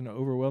abortions, there is an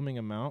overwhelming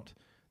amount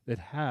that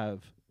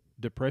have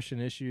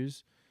depression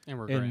issues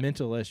and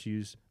mental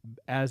issues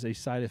as a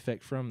side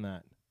effect from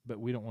that. But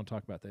we don't want to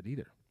talk about that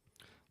either.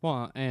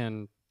 Well,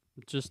 and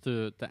just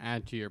to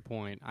add to your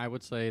point, I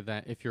would say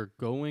that if you're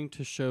going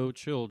to show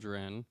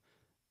children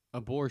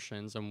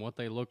abortions and what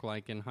they look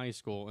like in high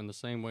school in the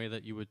same way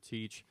that you would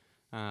teach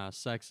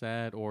sex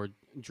ed or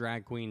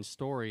drag queen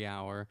story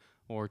hour,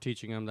 or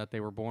teaching them that they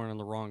were born in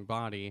the wrong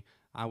body,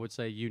 I would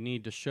say you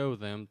need to show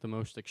them the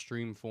most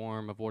extreme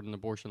form of what an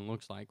abortion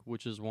looks like,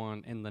 which is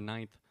one in the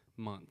 9th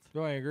month.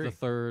 Oh, I agree. The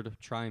 3rd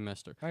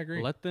trimester. I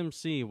agree. Let them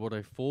see what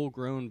a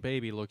full-grown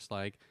baby looks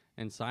like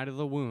inside of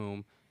the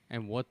womb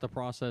and what the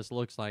process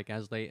looks like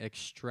as they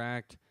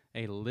extract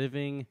a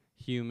living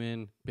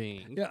human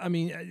being. Yeah, I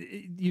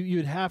mean,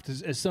 you'd have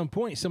to, at some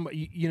point,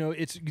 somebody,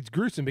 it's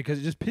gruesome because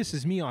it just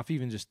pisses me off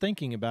even just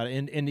thinking about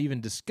it and even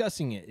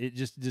discussing it. It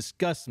just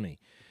disgusts me.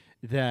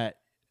 That,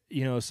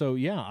 so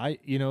yeah,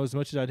 as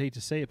much as I'd hate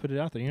to say it, put it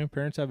out there.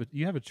 Parents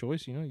you have a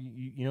choice.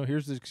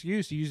 Here's the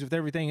excuse you use with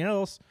everything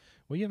else.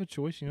 Well, you have a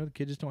choice. The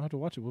kid just don't have to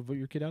watch it. We'll vote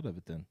your kid out of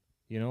it then.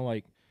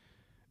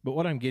 But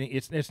what I'm getting,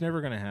 it's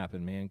never going to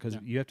happen, man, because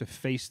you have to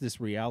face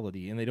this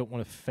reality, and they don't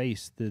want to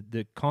face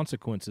the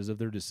consequences of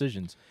their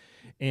decisions,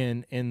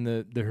 and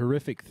the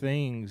horrific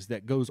things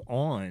that goes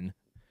on.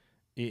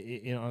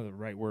 The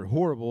right word,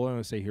 horrible. I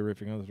don't say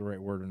horrific. I don't know if that's the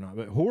right word or not,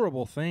 but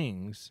horrible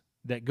things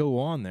that go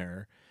on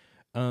there.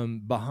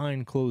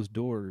 Behind closed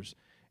doors,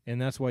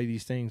 and that's why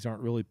these things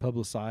aren't really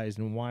publicized,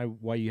 and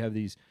why you have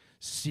these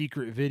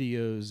secret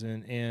videos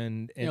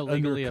and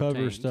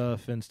undercover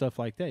obtained stuff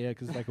like that. Yeah,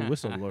 because it's like a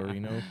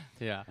whistleblower,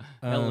 Yeah,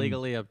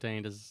 illegally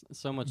obtained is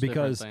so much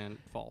different than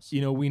false.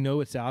 We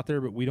know it's out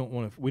there, but we don't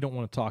want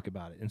to talk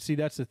about it. And see,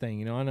 that's the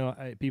thing. I know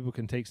people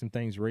can take some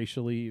things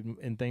racially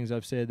and things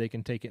I've said. They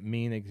can take it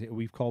mean.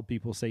 We've called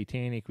people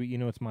satanic.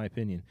 It's my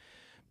opinion.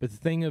 But the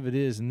thing of it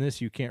is, and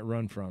this you can't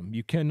run from.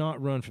 You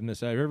cannot run from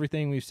this. Out of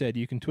everything we've said,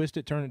 you can twist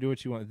it, turn it, do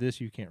what you want. This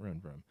you can't run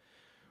from.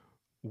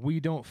 We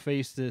don't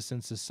face this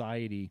in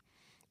society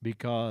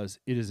because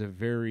it is a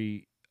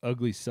very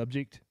ugly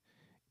subject,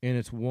 and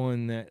it's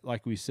one that,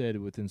 like we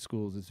said, within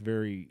schools, it's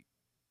very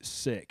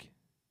sick.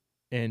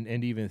 And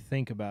even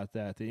think about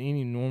that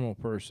any normal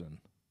person,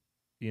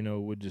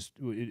 would just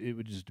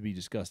be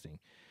disgusting.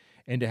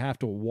 And to have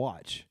to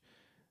watch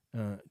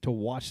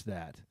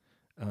that.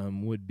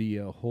 Would be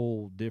a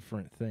whole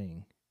different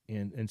thing.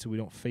 And so we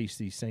don't face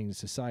these things in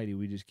society.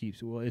 We just keep,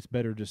 it's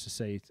better just to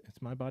say,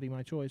 it's my body,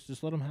 my choice.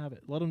 Just let them have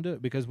it. Let them do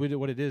it. Because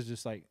what it is,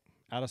 just like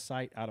out of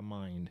sight, out of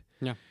mind.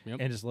 Yeah. Yep.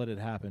 And just let it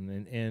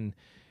happen.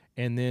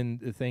 And then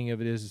the thing of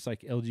it is, it's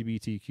like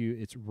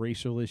LGBTQ, it's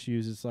racial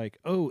issues. It's like,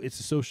 oh, it's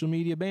a social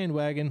media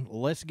bandwagon.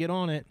 Let's get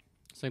on it.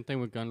 Same thing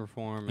with gun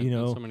reform and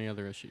so many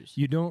other issues.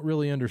 You don't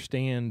really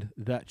understand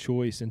that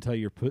choice until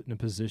you're put in a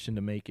position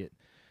to make it.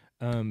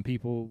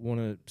 People want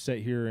to sit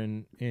here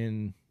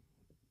and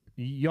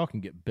y'all can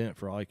get bent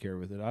for all I care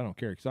with it. I don't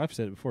care, because I've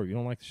said it before. If you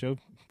don't like the show,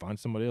 find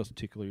somebody else to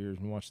tickle your ears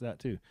and watch that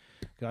too,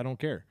 because I don't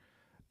care.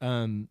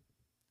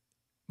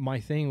 My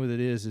thing with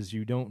it is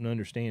you don't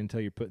understand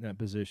until you're put in that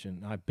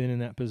position. I've been in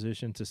that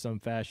position to some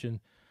fashion,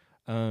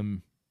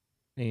 and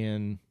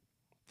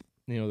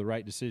the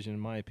right decision, in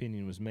my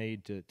opinion, was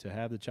made to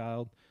have the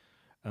child.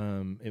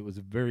 It was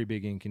a very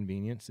big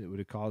inconvenience. It would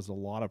have caused a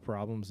lot of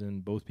problems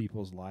in both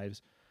people's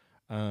lives,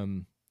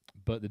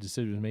 but the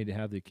decision was made to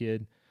have the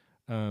kid.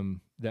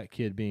 That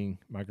kid being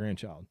my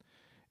grandchild,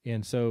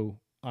 and so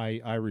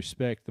I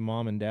respect the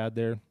mom and dad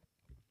there.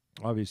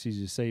 Obviously,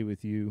 to say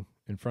with you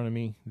in front of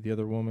me, the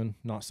other woman,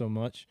 not so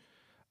much.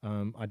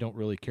 I don't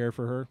really care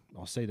for her.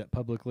 I'll say that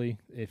publicly.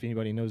 If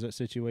anybody knows that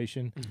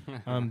situation,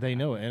 they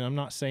know it. And I'm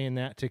not saying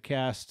that to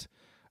cast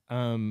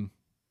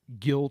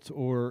guilt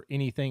or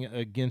anything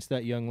against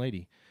that young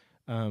lady.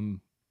 And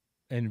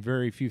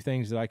very few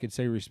things that I could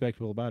say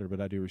respectable about her,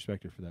 but I do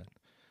respect her for that.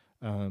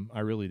 I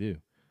really do.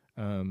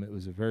 It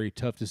was a very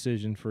tough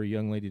decision for a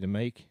young lady to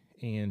make,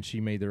 and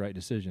she made the right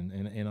decision,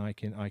 and I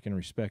can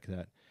respect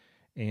that.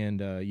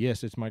 And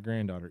yes, it's my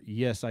granddaughter.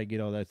 Yes, I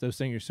get all that. Those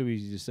things are so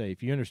easy to say.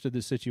 If you understood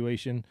this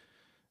situation,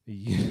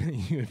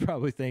 you would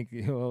probably think,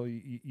 well,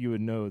 you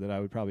would know that I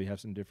would probably have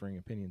some differing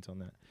opinions on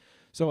that.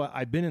 So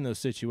I've been in those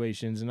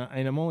situations, and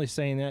I'm only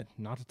saying that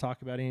not to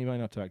talk about anybody,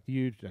 not to talk to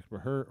you, to talk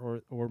about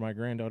her or my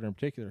granddaughter in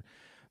particular.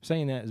 I'm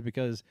saying that is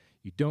because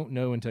you don't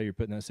know until you're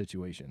put in that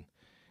situation.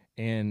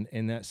 And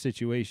in that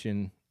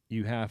situation,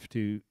 you have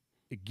to,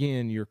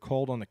 again, you're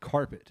called on the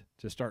carpet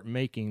to start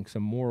making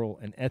some moral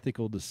and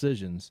ethical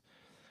decisions.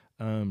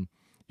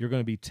 You're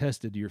going to be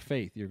tested to your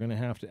faith. You're going to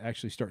have to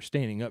actually start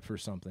standing up for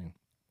something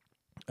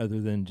other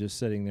than just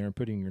sitting there and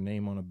putting your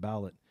name on a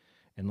ballot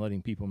and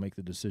letting people make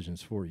the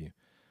decisions for you.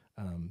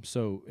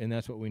 And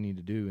that's what we need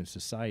to do in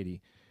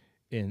society.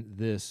 And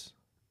this,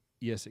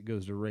 yes, it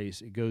goes to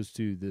race. It goes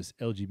to this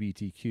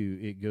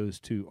LGBTQ. It goes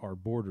to our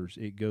borders.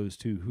 It goes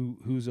to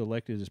who's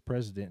elected as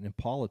president in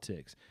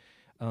politics.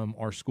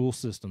 Our school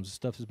systems,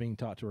 stuff is being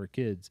taught to our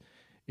kids.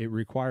 It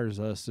requires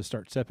us to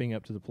start stepping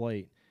up to the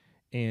plate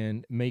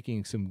and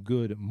making some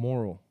good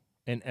moral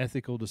and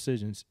ethical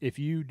decisions. If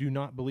you do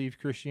not believe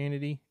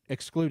Christianity,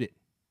 exclude it.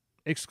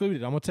 Exclude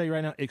it. I'm going to tell you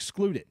right now,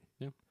 exclude it.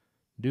 Yeah.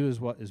 Do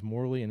as what is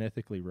morally and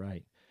ethically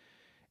right.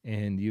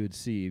 And you would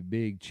see a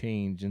big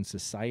change in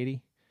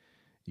society.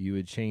 You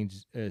would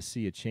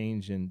see a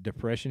change in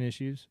depression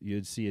issues.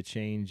 You'd see a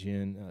change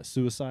in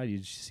suicide.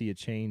 You'd see a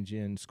change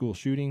in school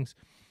shootings,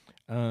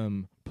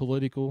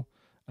 political.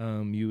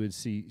 You'd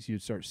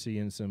start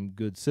seeing some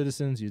good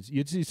citizens.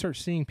 You'd start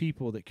seeing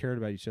people that cared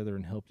about each other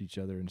and helped each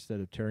other instead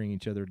of tearing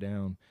each other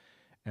down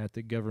at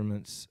the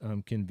government's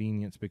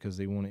convenience because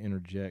they want to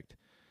interject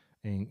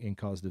and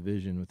cause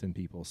division within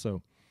people.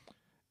 So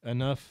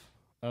enough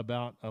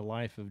about a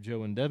life of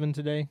Joe and Devin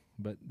today,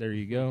 but there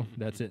you go.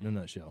 That's it in a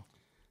nutshell.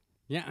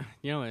 Yeah,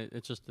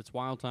 it's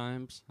wild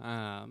times.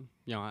 I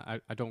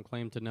don't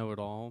claim to know it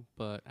all,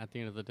 but at the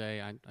end of the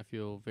day, I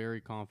feel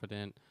very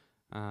confident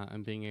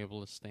and being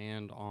able to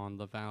stand on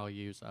the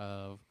values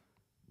of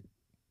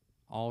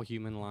all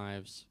human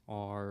lives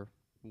are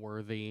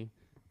worthy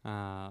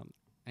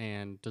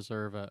and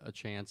deserve a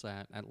chance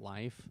at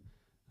life,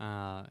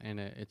 and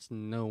it's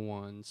no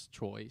one's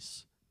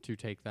choice to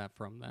take that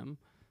from them.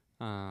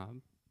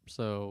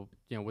 So,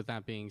 with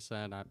that being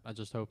said, I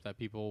just hope that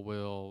people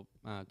will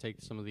take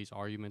some of these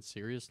arguments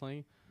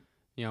seriously,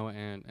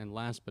 and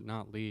last but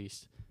not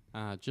least,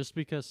 just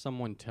because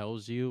someone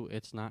tells you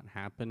it's not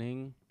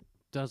happening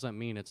doesn't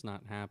mean it's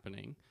not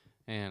happening.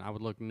 And I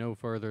would look no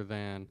further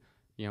than,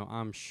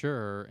 I'm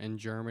sure in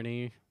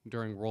Germany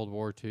during World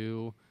War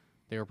II,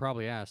 they were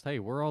probably asked, hey,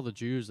 where are all the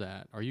Jews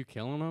at? Are you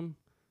killing them?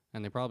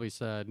 And they probably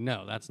said,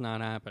 no, that's not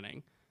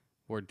happening.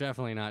 We're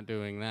definitely not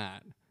doing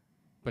that.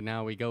 But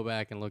now we go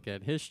back and look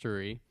at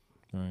history,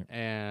 right,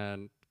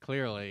 and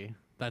clearly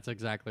that's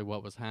exactly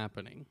what was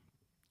happening.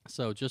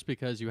 So just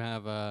because you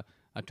have a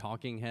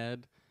talking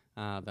head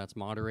that's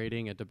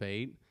moderating a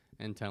debate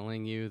and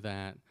telling you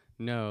that,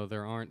 no,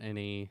 there aren't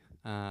any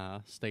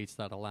states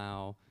that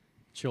allow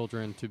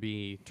children to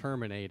be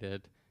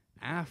terminated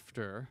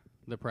after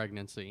the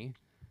pregnancy,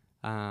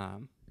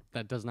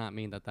 that does not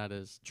mean that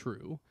is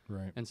true.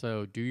 Right. And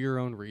so do your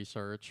own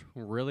research,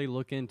 really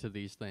look into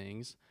these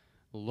things,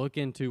 look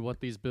into what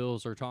these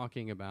bills are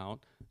talking about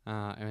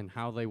and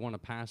how they want to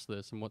pass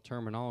this and what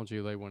terminology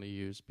they want to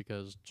use,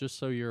 because just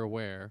so you're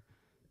aware,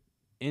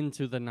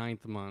 into the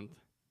 9th month,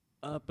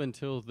 up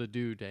until the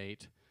due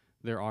date,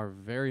 there are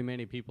very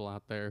many people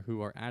out there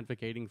who are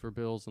advocating for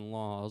bills and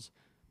laws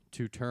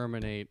to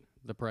terminate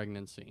the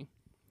pregnancy.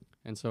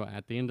 And so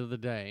at the end of the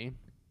day,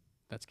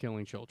 that's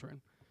killing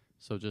children.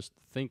 So just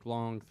think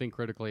long, think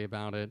critically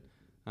about it.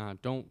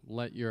 Don't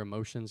let your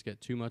emotions get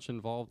too much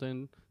involved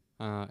in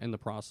the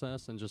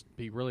process, and just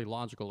be really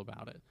logical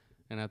about it.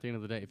 And at the end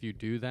of the day, if you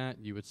do that,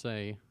 you would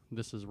say,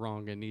 this is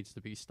wrong and needs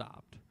to be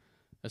stopped,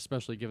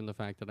 especially given the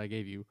fact that I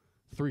gave you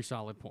 3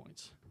 solid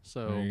points.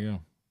 So there you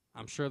go.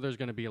 I'm sure there's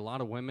going to be a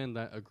lot of women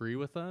that agree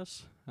with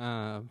us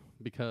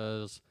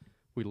because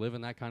we live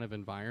in that kind of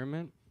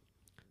environment.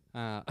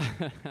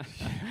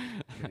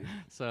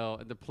 So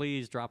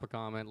please drop a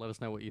comment. Let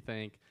us know what you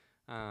think.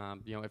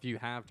 If you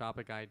have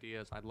topic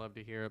ideas, I'd love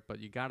to hear it. But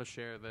you got to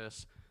share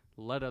this.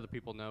 Let other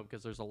people know,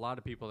 because there's a lot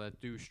of people that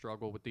do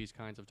struggle with these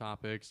kinds of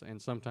topics,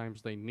 and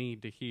sometimes they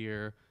need to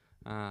hear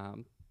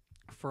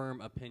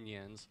firm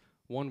opinions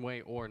one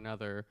way or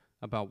another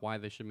about why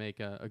they should make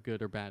a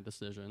good or bad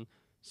decision.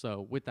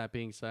 So with that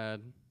being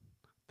said,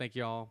 thank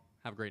you all.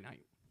 Have a great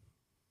night.